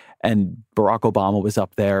 And Barack Obama was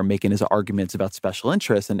up there making his arguments about special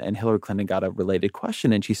interests, and Hillary Clinton got a related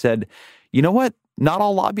question. And she said, you know what? Not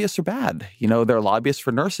all lobbyists are bad. There are lobbyists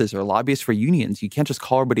for nurses or lobbyists for unions. You can't just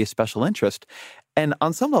call everybody a special interest. And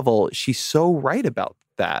on some level, she's so right about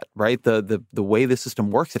that, right? The way the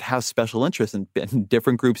system works, it has special interests, and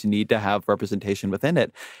different groups need to have representation within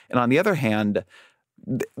it. And on the other hand,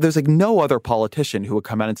 there's no other politician who would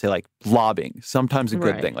come out and say lobbying, sometimes a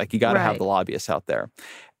good thing. You got to have the lobbyists out there.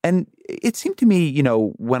 And it seemed to me,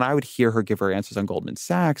 when I would hear her give her answers on Goldman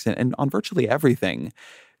Sachs and on virtually everything,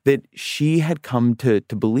 that she had come to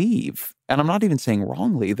believe, and I'm not even saying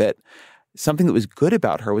wrongly, that something that was good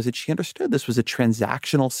about her was that she understood this was a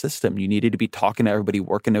transactional system. You needed to be talking to everybody,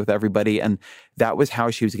 working with everybody, and that was how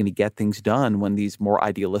she was going to get things done when these more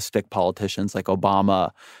idealistic politicians like Obama,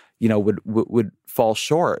 would fall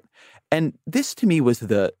short. And this to me was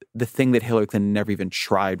the thing that Hillary Clinton never even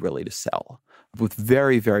tried really to sell, with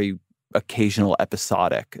very, very occasional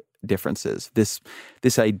episodic differences. This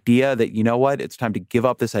idea that, it's time to give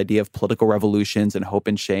up this idea of political revolutions and hope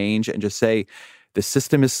and change and just say, the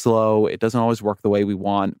system is slow. It doesn't always work the way we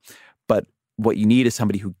want. But what you need is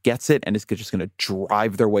somebody who gets it and is just going to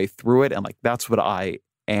drive their way through it. And that's what I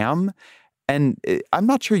am. And I'm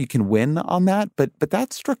not sure you can win on that. But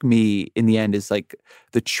that struck me in the end as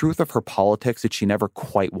the truth of her politics that she never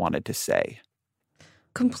quite wanted to say.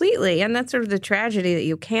 Completely. And that's sort of the tragedy that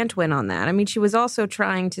you can't win on that. I mean, she was also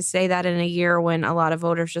trying to say that in a year when a lot of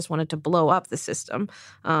voters just wanted to blow up the system.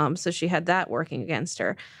 So she had that working against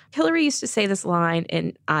her. Hillary used to say this line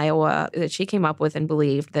in Iowa that she came up with and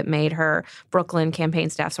believed that made her Brooklyn campaign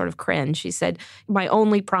staff sort of cringe. She said, my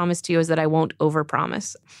only promise to you is that I won't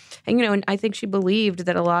overpromise. And, and I think she believed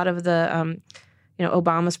that a lot of the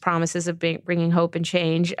Obama's promises of bringing hope and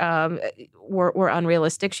change were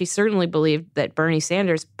unrealistic. She certainly believed that Bernie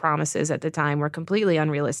Sanders' promises at the time were completely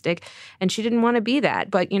unrealistic, and she didn't want to be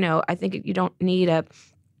that. But, I think you don't need a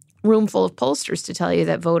room full of pollsters to tell you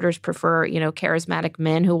that voters prefer, charismatic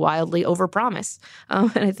men who wildly overpromise.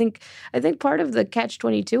 And I think part of the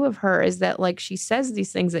catch-22 of her is that, she says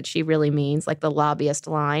these things that she really means, like the lobbyist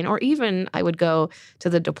line, or even I would go to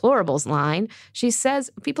the deplorables line. She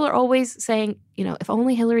says people are always saying, if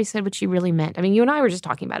only Hillary said what she really meant. I mean, you and I were just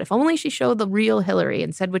talking about it. If only she showed the real Hillary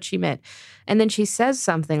and said what she meant. And then she says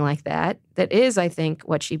something like that is, I think,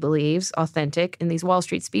 what she believes, authentic. In these Wall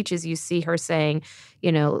Street speeches, you see her saying,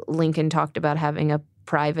 Lincoln talked about having a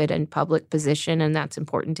private and public position, and that's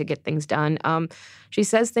important to get things done. She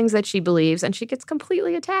says things that she believes, and she gets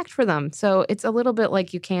completely attacked for them. So it's a little bit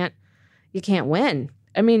like you can't win.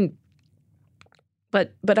 I mean,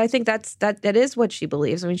 But I think that is what she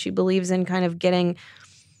believes. I mean, she believes in kind of getting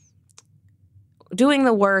doing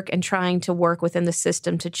the work and trying to work within the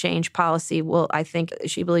system to change policy will, I think,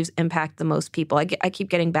 she believes, impact the most people. I keep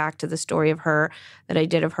getting back to the story of her that I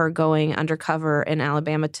did of her going undercover in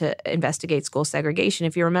Alabama to investigate school segregation.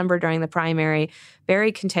 If you remember during the primary,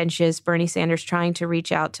 very contentious, Bernie Sanders trying to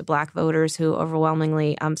reach out to Black voters who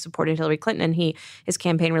overwhelmingly supported Hillary Clinton. And his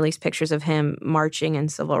campaign released pictures of him marching in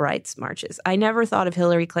civil rights marches. I never thought of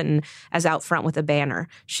Hillary Clinton as out front with a banner.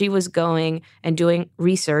 She was going and doing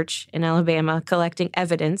research in Alabama, collecting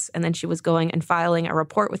evidence, and then she was going and filing a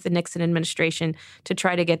report with the Nixon administration to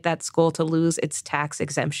try to get that school to lose its tax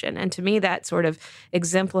exemption. And to me, that sort of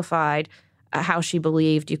exemplified how she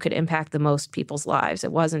believed you could impact the most people's lives.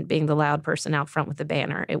 It wasn't being the loud person out front with the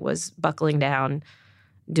banner. It was buckling down,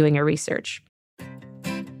 doing your research.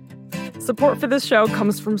 Support for this show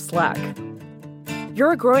comes from Slack.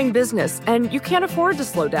 You're a growing business, and you can't afford to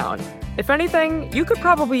slow down. If anything, you could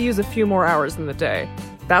probably use a few more hours in the day.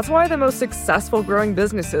 That's why the most successful growing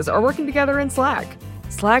businesses are working together in Slack.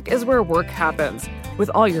 Slack is where work happens, with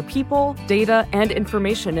all your people, data, and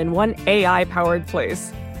information in one AI-powered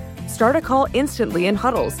place. Start a call instantly in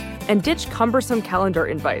huddles and ditch cumbersome calendar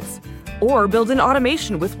invites. Or build an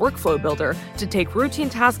automation with Workflow Builder to take routine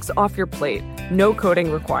tasks off your plate. No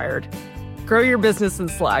coding required. Grow your business in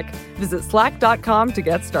Slack. Visit slack.com to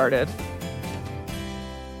get started.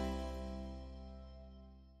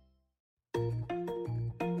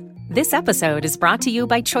 This episode is brought to you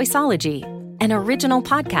by Choiceology, an original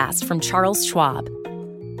podcast from Charles Schwab.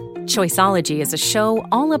 Choiceology is a show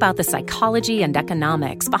all about the psychology and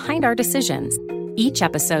economics behind our decisions. Each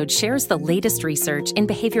episode shares the latest research in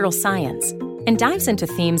behavioral science and dives into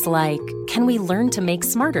themes like, can we learn to make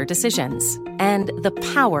smarter decisions? And the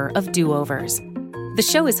power of do-overs. The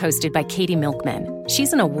show is hosted by Katie Milkman.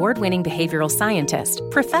 She's an award-winning behavioral scientist,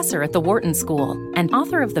 professor at the Wharton School, and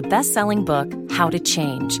author of the best-selling book, How to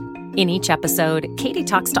Change. In each episode, Katie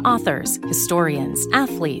talks to authors, historians,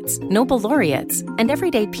 athletes, Nobel laureates, and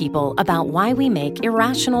everyday people about why we make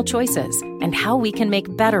irrational choices and how we can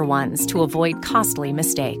make better ones to avoid costly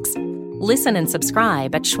mistakes. Listen and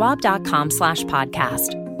subscribe at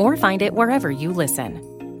schwab.com/podcast or find it wherever you listen.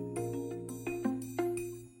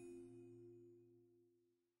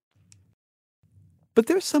 But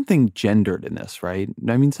there's something gendered in this, right?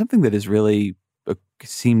 I mean, something that has really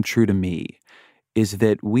seemed true to me is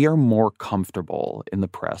that we are more comfortable in the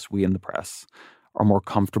press, we in the press, are more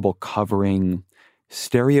comfortable covering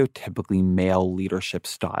stereotypically male leadership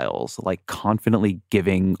styles, like confidently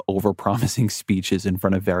giving overpromising speeches in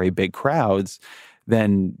front of very big crowds,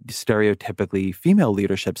 than stereotypically female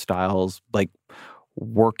leadership styles, like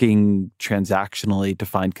working transactionally to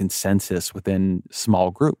find consensus within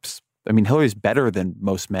small groups. I mean, Hillary's better than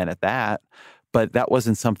most men at that, but that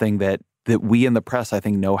wasn't something that we in the press, I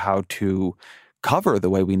think, know how to cover the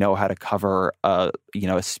way we know how to cover a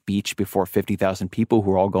speech before 50,000 people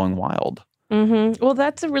who are all going wild. Mm-hmm. Well,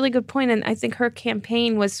 that's a really good point. And I think her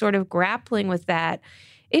campaign was sort of grappling with that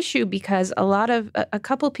issue because a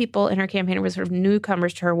couple people in her campaign who were sort of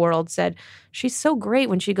newcomers to her world said she's so great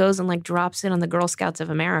when she goes and like drops in on the Girl Scouts of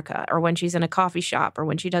America, or when she's in a coffee shop, or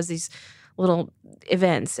when she does these little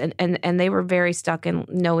events. And they were very stuck in,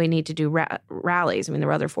 no, we need to do rallies. I mean, there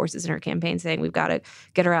were other forces in her campaign saying we've got to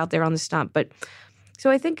get her out there on the stump. But so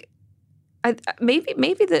I think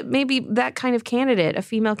maybe that kind of candidate, a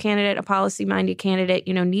female candidate, a policy-minded candidate,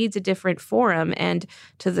 needs a different forum. And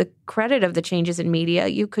to the credit of the changes in media,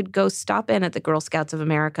 you could go stop in at the Girl Scouts of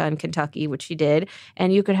America in Kentucky, which she did,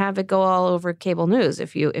 and you could have it go all over cable news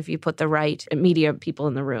if you put the right media people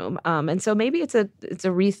in the room. And so maybe it's a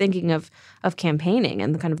rethinking of campaigning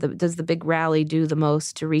and kind of does the big rally do the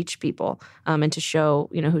most to reach people and to show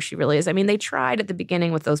who she really is. I mean, they tried at the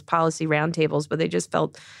beginning with those policy roundtables, but they just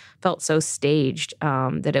felt so staged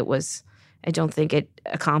that it was, I don't think it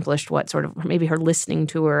accomplished what sort of maybe her listening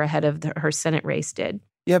to her ahead of her Senate race did.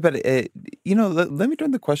 Yeah, but, let me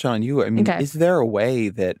turn the question on you. I mean, Is there a way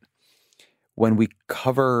that when we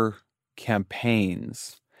cover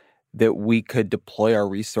campaigns that we could deploy our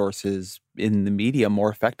resources in the media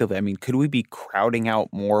more effectively? I mean, could we be crowding out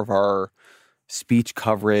more of our speech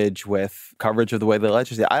coverage with coverage of the way they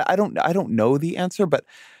legislate? I don't know the answer, but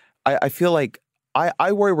I feel like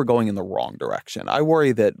I worry we're going in the wrong direction. I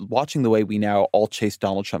worry that watching the way we now all chase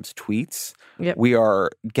Donald Trump's tweets, we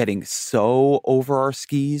are getting so over our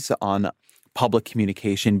skis on public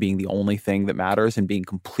communication being the only thing that matters and being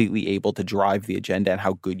completely able to drive the agenda and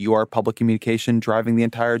how good you are at public communication driving the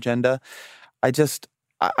entire agenda.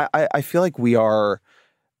 I feel like we are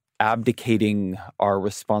abdicating our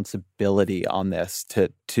responsibility on this to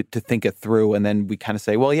think it through, and then we kind of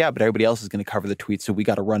say, well, yeah, but everybody else is going to cover the tweets, so we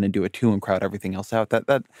got to run and do it too and crowd everything else out.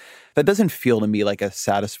 That doesn't feel to me like a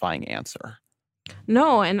satisfying answer.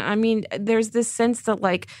 No, and I mean, there's this sense that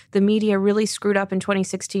like the media really screwed up in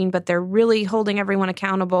 2016, but they're really holding everyone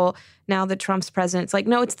accountable now that Trump's president. It's like,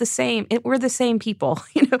 no, it's the same. We're the same people.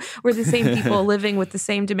 We're the same people living with the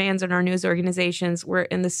same demands on our news organizations. We're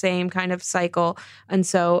in the same kind of cycle. And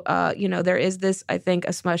so, there is this, I think,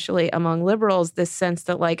 especially among liberals, this sense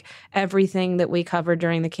that like everything that we covered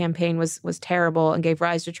during the campaign was terrible and gave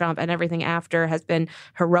rise to Trump, and everything after has been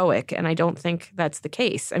heroic. And I don't think that's the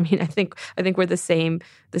case. I mean, I think we're the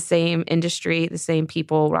same industry, the same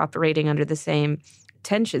people operating under the same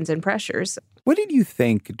tensions and pressures. What did you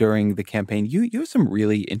think during the campaign? You have some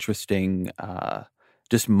really interesting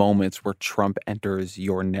just moments where Trump enters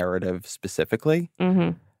your narrative specifically.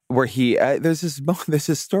 Mm-hmm. Where he there's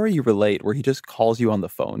this story you relate where he just calls you on the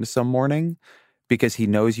phone some morning because he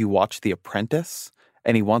knows you watch The Apprentice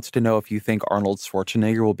and he wants to know if you think Arnold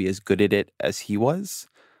Schwarzenegger will be as good at it as he was.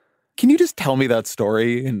 Can you just tell me that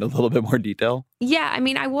story in a little bit more detail? Yeah, I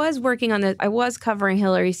mean, I was covering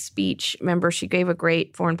Hillary's speech. Remember, she gave a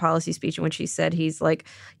great foreign policy speech in which she said he's like,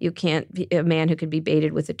 you can't be a man who can be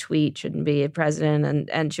baited with a tweet shouldn't be a president.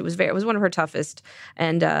 And she was it was one of her toughest.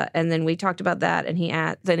 And then we talked about that. And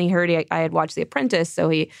then he heard I had watched The Apprentice. So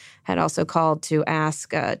he had also called to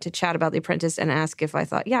ask, to chat about The Apprentice and ask if I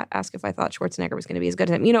thought Schwarzenegger was going to be as good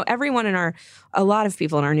as him. A lot of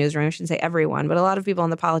people in our newsroom, I shouldn't say everyone, but a lot of people on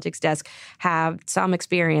the politics desk have some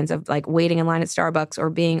experience of like waiting in line at Starbucks or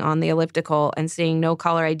being on the elliptical and seeing no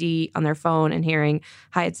caller ID on their phone and hearing,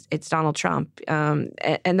 hi, it's Donald Trump.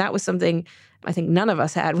 And that was something I think none of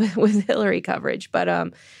us had with Hillary coverage.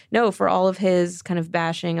 But no, for all of his kind of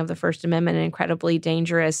bashing of the First Amendment and incredibly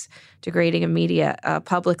dangerous degrading of media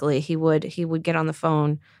publicly, he would get on the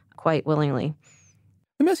phone quite willingly.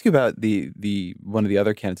 Let me ask you about the one of the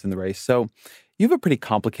other candidates in the race. So you have a pretty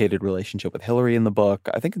complicated relationship with Hillary in the book.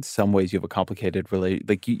 I think in some ways you have a complicated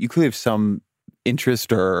you clearly have some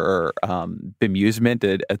interest or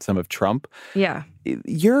bemusement at some of Trump. Yeah.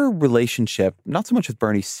 Your relationship, not so much with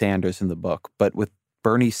Bernie Sanders in the book, but with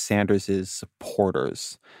Bernie Sanders'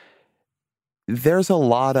 supporters, there's a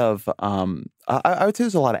lot of, I would say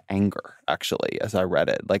there's a lot of anger, actually, as I read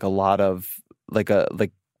it. Like a lot of,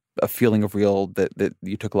 a feeling of real that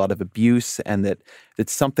you took a lot of abuse and that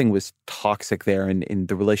something was toxic there in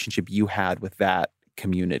the relationship you had with that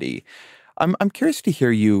community. I'm curious to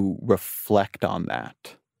hear you reflect on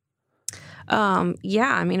that.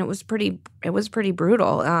 Yeah, I mean, it was pretty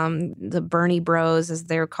brutal. The Bernie bros, as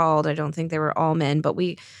they're called, I don't think they were all men, but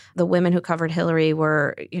the women who covered Hillary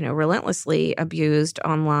were, relentlessly abused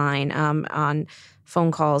online, on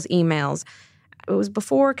phone calls, emails. It was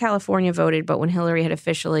before California voted, but when Hillary had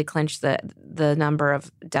officially clinched the number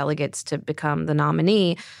of delegates to become the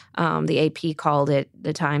nominee, the AP called it,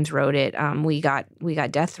 the Times wrote it. We got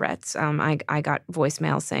death threats. I got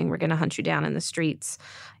voicemails saying we're going to hunt you down in the streets.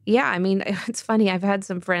 Yeah, I mean, it's funny. I've had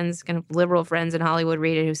some friends, kind of liberal friends in Hollywood,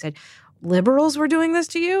 read it who said, liberals were doing this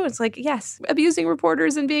to you? It's like, yes, abusing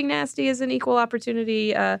reporters and being nasty is an equal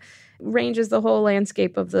opportunity, ranges the whole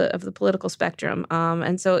landscape of the political spectrum.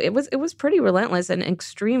 And so it was pretty relentless and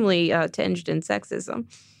extremely tinged in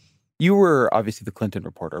sexism. You were obviously the Clinton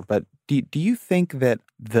reporter, but do you think that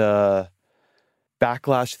the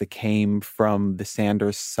backlash that came from the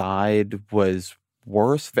Sanders side was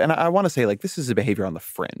worse? And I want to say, this is a behavior on the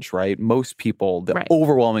fringe, right? Most people, the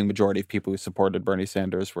overwhelming majority of people who supported Bernie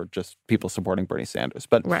Sanders were just people supporting Bernie Sanders.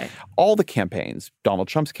 But all the campaigns, Donald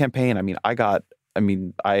Trump's campaign,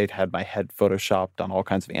 I had my head photoshopped on all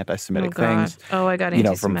kinds of anti-Semitic things. Oh, I got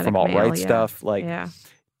anti-Semitic from alt-right stuff.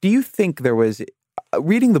 Do you think there was,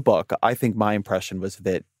 reading the book, I think my impression was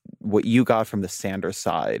that what you got from the Sanders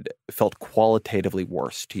side felt qualitatively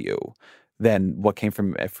worse to you than what came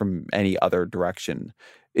from any other direction.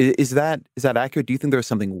 Is that accurate? Do you think there was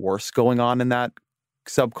something worse going on in that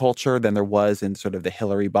subculture than there was in sort of the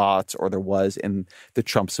Hillary bots or there was in the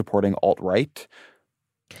Trump supporting alt-right?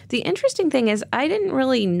 The interesting thing is I didn't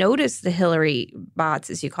really notice the Hillary bots,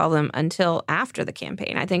 as you call them, until after the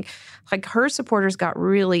campaign. I think her supporters got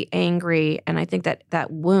really angry, and I think that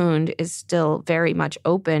wound is still very much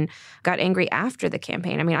open, got angry after the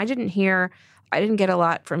campaign. I mean, I didn't get a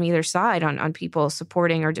lot from either side on people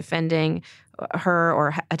supporting or defending her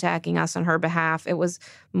or attacking us on her behalf. It was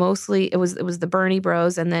mostly it was the Bernie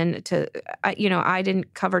bros, and then I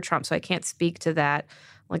didn't cover Trump, so I can't speak to that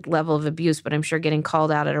level of abuse. But I'm sure getting called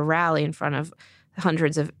out at a rally in front of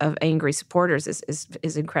hundreds of angry supporters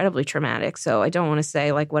is incredibly traumatic. So I don't want to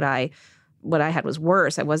say what I what I had was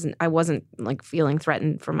worse. I wasn't like feeling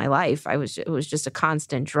threatened for my life. It was just a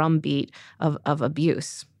constant drumbeat of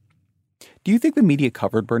abuse. Do you think the media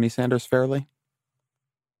covered Bernie Sanders fairly?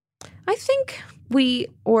 I think we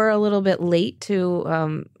were a little bit late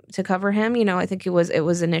to cover him. I think it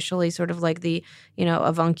was initially sort of like the,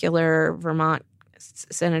 avuncular Vermont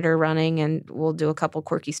senator running, and we'll do a couple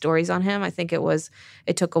quirky stories on him. I think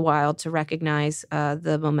it took a while to recognize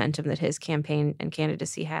the momentum that his campaign and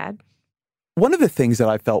candidacy had. One of the things that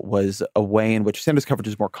I felt was a way in which Sanders coverage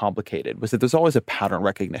is more complicated was that there's always a pattern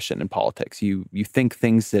recognition in politics. You think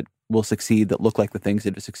things that will succeed that look like the things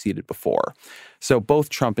that have succeeded before. So both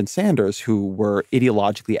Trump and Sanders, who were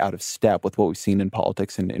ideologically out of step with what we've seen in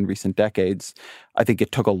politics in recent decades, I think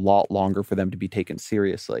it took a lot longer for them to be taken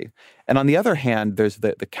seriously. And on the other hand, there's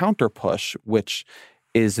the counter push, which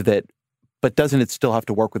is that, but doesn't it still have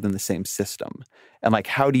to work within the same system? And like,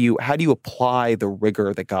 how do you apply the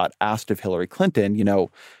rigor that got asked of Hillary Clinton,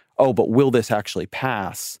 but will this actually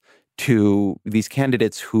pass, to these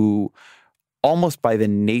candidates who, almost by the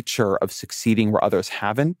nature of succeeding where others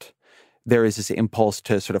haven't, there is this impulse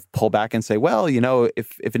to sort of pull back and say, well,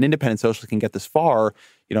 if an independent socialist can get this far,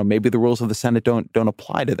 maybe the rules of the Senate don't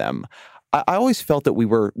apply to them. I always felt that we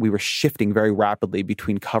were shifting very rapidly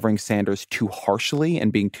between covering Sanders too harshly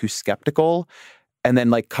and being too skeptical, and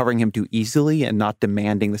then like covering him too easily and not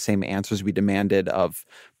demanding the same answers we demanded of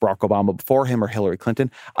Barack Obama before him or Hillary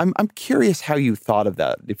Clinton. I'm curious how you thought of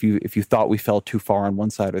that. If you thought we fell too far on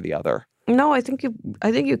one side or the other. No, I think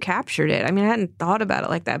you captured it. I mean, I hadn't thought about it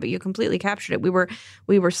like that, but you completely captured it.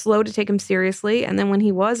 We were slow to take him seriously, and then when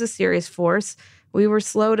he was a serious force, we were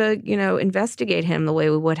slow to, investigate him the way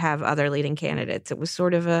we would have other leading candidates. It was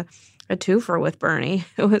sort of a twofer with Bernie.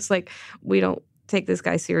 It was like, we don't take this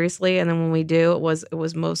guy seriously, and then when we do, it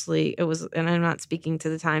was mostly, and I'm not speaking to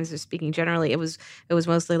the Times, or speaking generally, it was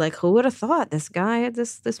mostly like, who would have thought this guy had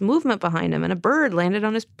this movement behind him, and a bird landed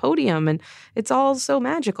on his podium, and it's all so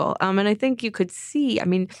magical. And I think you could see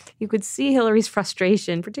Hillary's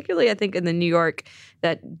frustration, particularly I think in the New York,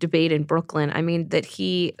 that debate in Brooklyn. I mean,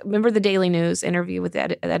 remember the Daily News interview with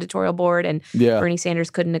the editorial board, and Bernie Sanders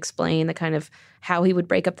couldn't explain the kind of how he would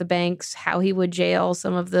break up the banks, how he would jail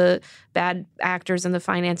some of the bad actors in the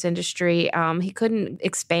finance industry. He couldn't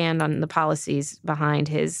expand on the policies behind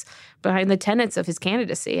the tenets of his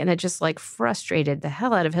candidacy. And it just like frustrated the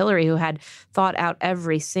hell out of Hillary, who had thought out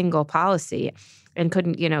every single policy and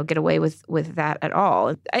couldn't, get away with that at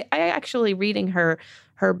all. I actually, reading her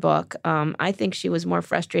book, I think she was more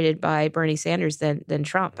frustrated by Bernie Sanders than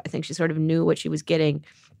Trump. I think she sort of knew what she was getting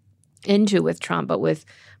into with Trump, but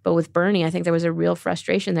with Bernie, I think there was a real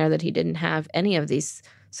frustration there that he didn't have any of these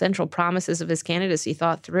central promises of his candidacy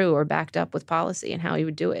thought through or backed up with policy and how he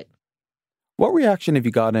would do it. What reaction have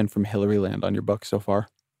you gotten from Hillary Land on your book so far?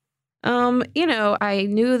 I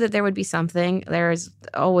knew that there would be something. There's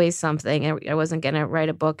always something. I wasn't going to write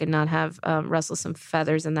a book and not have rustle some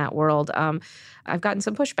feathers in that world. I've gotten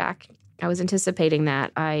some pushback. I was anticipating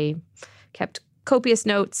that. I kept copious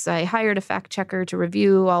notes. I hired a fact checker to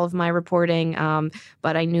review all of my reporting,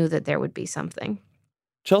 but I knew that there would be something.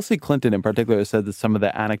 Chelsea Clinton in particular said that some of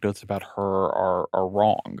the anecdotes about her are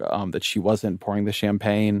wrong, that she wasn't pouring the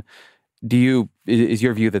champagne. Is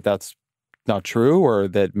your view that that's not true, or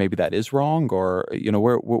that maybe that is wrong, or,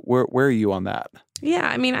 where are you on that? Yeah,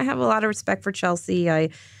 I mean, I have a lot of respect for Chelsea.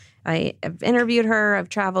 I have interviewed her. I've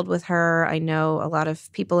traveled with her. I know a lot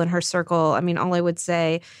of people in her circle. I mean, all I would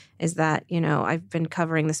say is that, I've been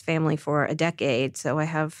covering this family for a decade. So I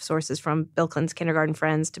have sources from Bill Clinton's kindergarten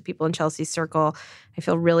friends to people in Chelsea's circle. I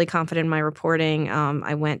feel really confident in my reporting.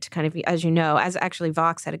 I went to kind of, as actually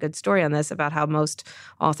Vox had a good story on this about how most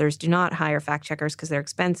authors do not hire fact checkers because they're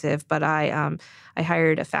expensive. But I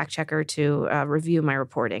hired a fact checker to review my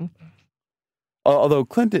reporting. Although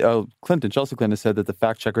Chelsea Clinton said that the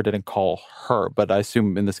fact checker didn't call her, but I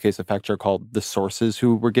assume in this case a fact checker called the sources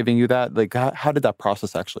who were giving you that. Like, how did that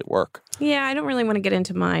process actually work? Yeah, I don't really want to get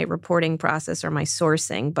into my reporting process or my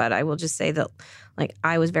sourcing, but I will just say that,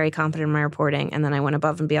 I was very confident in my reporting, and then I went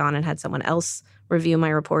above and beyond and had someone else review my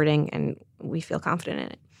reporting, and we feel confident in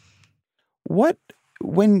it.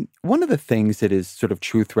 When one of the things that is sort of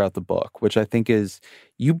true throughout the book, which I think is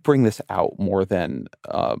you bring this out more than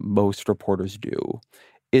most reporters do,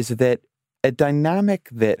 is that a dynamic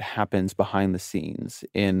that happens behind the scenes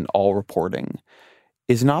in all reporting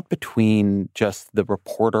is not between just the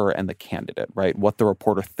reporter and the candidate, right? What the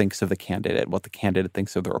reporter thinks of the candidate, what the candidate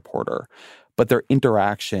thinks of the reporter, but their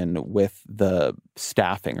interaction with the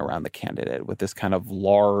staffing around the candidate, with this kind of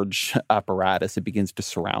large apparatus that begins to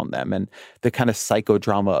surround them. And the kind of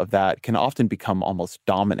psychodrama of that can often become almost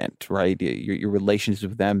dominant, right? Your relationships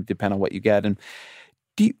with them depend on what you get. And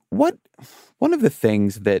one of the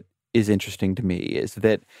things that is interesting to me is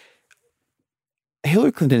that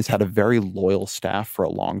Hillary Clinton has had a very loyal staff for a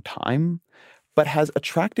long time, but has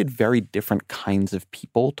attracted very different kinds of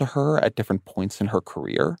people to her at different points in her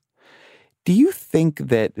career. Do you think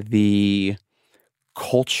that the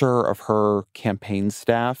culture of her campaign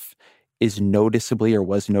staff is noticeably or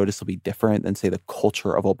was noticeably different than, say, the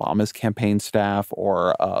culture of Obama's campaign staff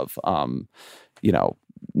or of,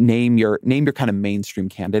 name your kind of mainstream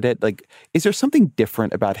candidate? Like, is there something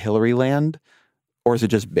different about Hillary land, or is it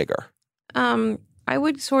just bigger? I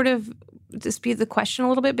would sort of dispute the question a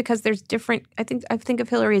little bit because there's different. I think of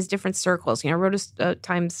Hillary as different circles. I wrote a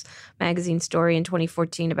Times Magazine story in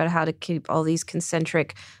 2014 about how to keep all these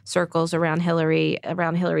concentric circles around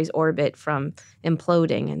Hillary's orbit from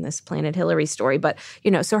imploding in this Planet Hillary story. But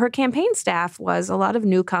so her campaign staff was a lot of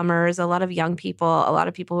newcomers, a lot of young people, a lot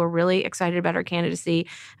of people who were really excited about her candidacy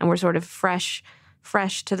and were sort of fresh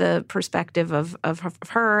to the perspective of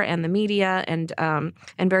her and the media and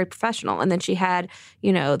very professional. And then she had,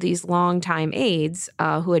 these longtime aides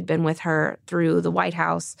who had been with her through the White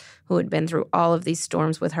House, who had been through all of these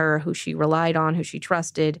storms with her, who she relied on, who she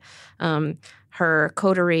trusted. Her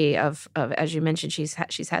coterie of as you mentioned, she's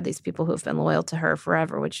had these people who have been loyal to her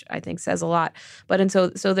forever, which I think says a lot. But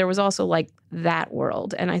so there was also like that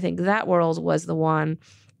world, and I think that world was the one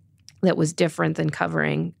that was different than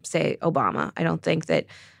covering, say, Obama. I don't think that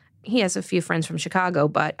he has a few friends from Chicago,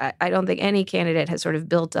 but I don't think any candidate has sort of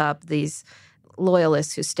built up these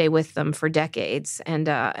loyalists who stay with them for decades.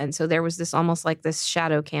 And so there was this almost like this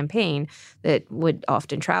shadow campaign that would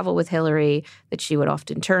often travel with Hillary, that she would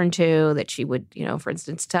often turn to, that she would, for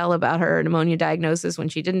instance, tell about her pneumonia diagnosis when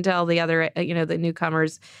she didn't tell the other, the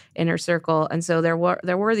newcomers in her circle. And so there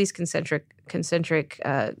were these concentric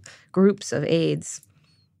groups of aides.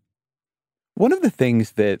 One of the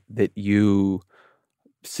things that you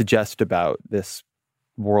suggest about this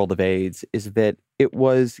world of aides is that it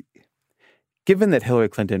was, given that Hillary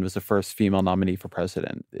Clinton was the first female nominee for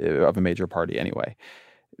president of a major party anyway,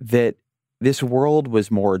 that this world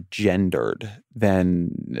was more gendered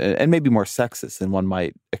than, and maybe more sexist than one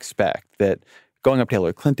might expect. That going up to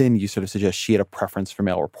Hillary Clinton, you sort of suggest she had a preference for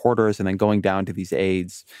male reporters, and then going down to these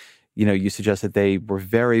aides, you suggest that they were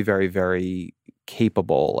very, very, very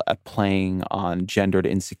capable at playing on gendered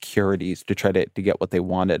insecurities to try to get what they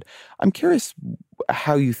wanted. I'm curious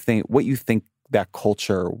what you think that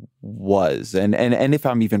culture was, and if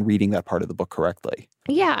I'm even reading that part of the book correctly.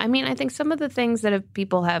 Yeah, I think some of the things that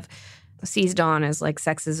people have seized on as like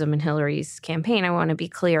sexism in Hillary's campaign, I want to be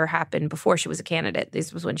clear, happened before she was a candidate.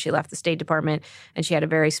 This was when she left the State Department, and she had a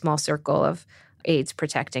very small circle of aides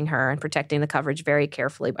protecting her and protecting the coverage very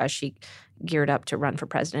carefully as she geared up to run for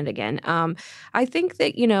president again. I think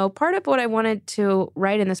that, part of what I wanted to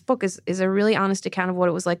write in this book is a really honest account of what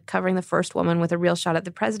it was like covering the first woman with a real shot at the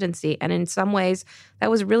presidency. And in some ways, that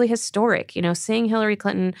was really historic. Seeing Hillary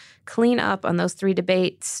Clinton clean up on those 3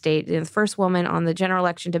 debates, the first woman on the general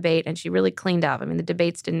election debate, and she really cleaned up. The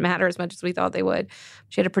debates didn't matter as much as we thought they would.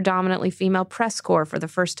 She had a predominantly female press corps for the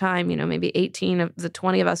first time. Maybe 18 of the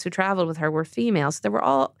 20 of us who traveled with her were females.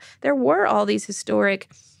 So there were all these historic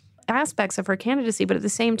aspects of her candidacy, but at the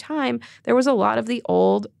same time, there was a lot of the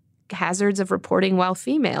old hazards of reporting while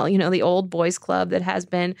female, the old boys club that has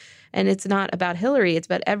been, and it's not about Hillary, it's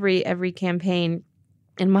about every campaign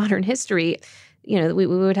in modern history. We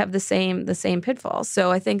would have the same pitfalls.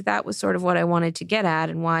 So I think that was sort of what I wanted to get at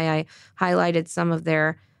and why I highlighted some of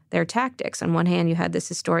their tactics. On one hand, you had this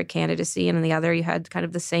historic candidacy, and on the other, you had kind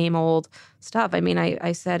of the same old stuff.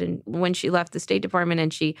 I said when she left the State Department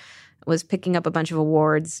and she was picking up a bunch of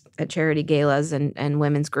awards at charity galas and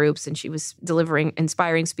women's groups, and she was delivering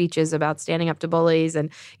inspiring speeches about standing up to bullies, and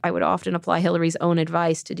I would often apply Hillary's own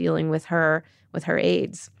advice to dealing with her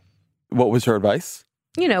aides. What was her advice?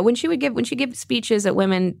 When she give speeches at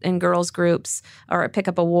women and girls groups or pick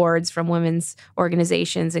up awards from women's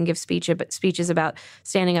organizations and give speeches about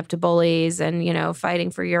standing up to bullies and,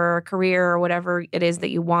 fighting for your career or whatever it is that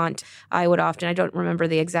you want, I don't remember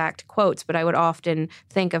the exact quotes, but I would often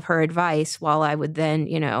think of her advice while I would then,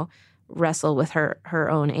 wrestle with her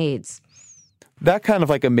own aides. That kind of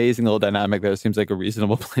like amazing little dynamic there seems like a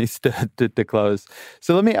reasonable place to close.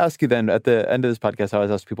 So let me ask you then, at the end of this podcast, I always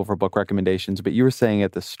ask people for book recommendations, but you were saying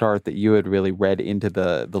at the start that you had really read into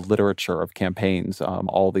the literature of campaigns,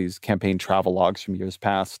 all these campaign travel logs from years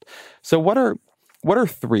past. So what are What are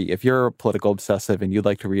three, if you're a political obsessive and you'd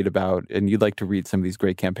like to read some of these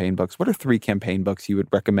great campaign books, what are three campaign books you would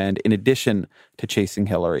recommend in addition to Chasing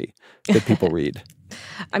Hillary that people read?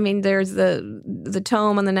 I mean, there's the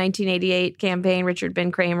tome on the 1988 campaign, Richard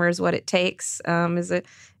Ben Cramer's What It Takes,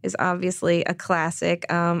 is obviously a classic.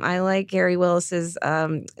 I like Gary Willis's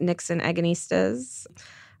Nixon Agonistas.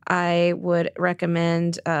 I would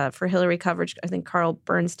recommend for Hillary coverage, I think Carl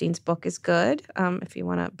Bernstein's book is good if you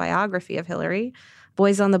want a biography of Hillary.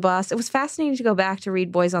 Boys on the Bus. It was fascinating to go back to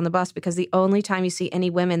read Boys on the Bus because the only time you see any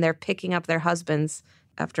women, they're picking up their husbands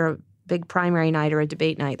after a big primary night or a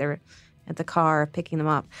debate night. They're at the car, picking them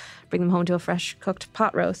up, bring them home to a fresh cooked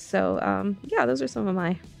pot roast. So, those are some of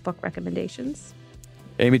my book recommendations.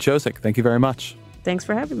 Amy Chozick, thank you very much. Thanks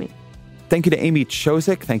for having me. Thank you to Amy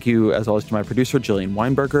Chozick. Thank you, as always, to my producer, Jillian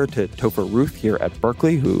Weinberger, to Topher Ruth here at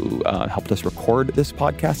Berkeley, who helped us record this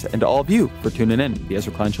podcast, and to all of you for tuning in. The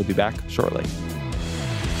Ezra Klein Show will be back shortly.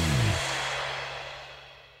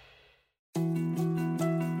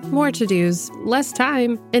 More to-dos, less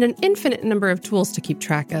time, and an infinite number of tools to keep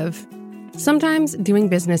track of. Sometimes doing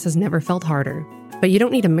business has never felt harder, but you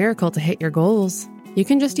don't need a miracle to hit your goals. You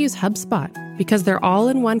can just use HubSpot, because their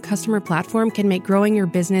all-in-one customer platform can make growing your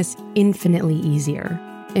business infinitely easier.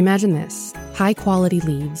 Imagine this: high-quality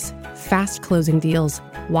leads, fast closing deals,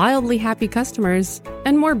 wildly happy customers,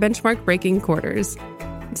 and more benchmark-breaking quarters.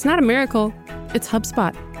 It's not a miracle, it's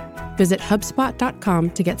HubSpot. Visit HubSpot.com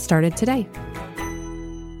to get started today.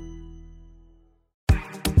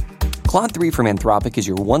 Claude 3 from Anthropic is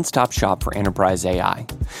your one-stop shop for enterprise AI.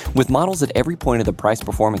 With models at every point of the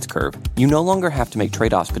price-performance curve, you no longer have to make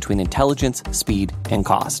trade-offs between intelligence, speed, and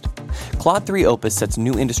cost. Claude 3 Opus sets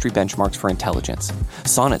new industry benchmarks for intelligence.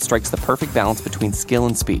 Sonnet strikes the perfect balance between skill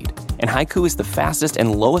and speed. And Haiku is the fastest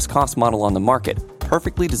and lowest-cost model on the market,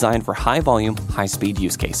 perfectly designed for high-volume, high-speed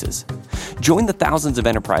use cases. Join the thousands of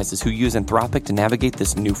enterprises who use Anthropic to navigate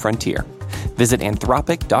this new frontier. Visit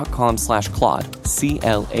anthropic.com/Claude,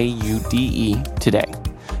 CLAUDE, today.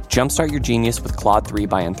 Jumpstart your genius with Claude 3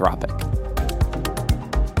 by Anthropic.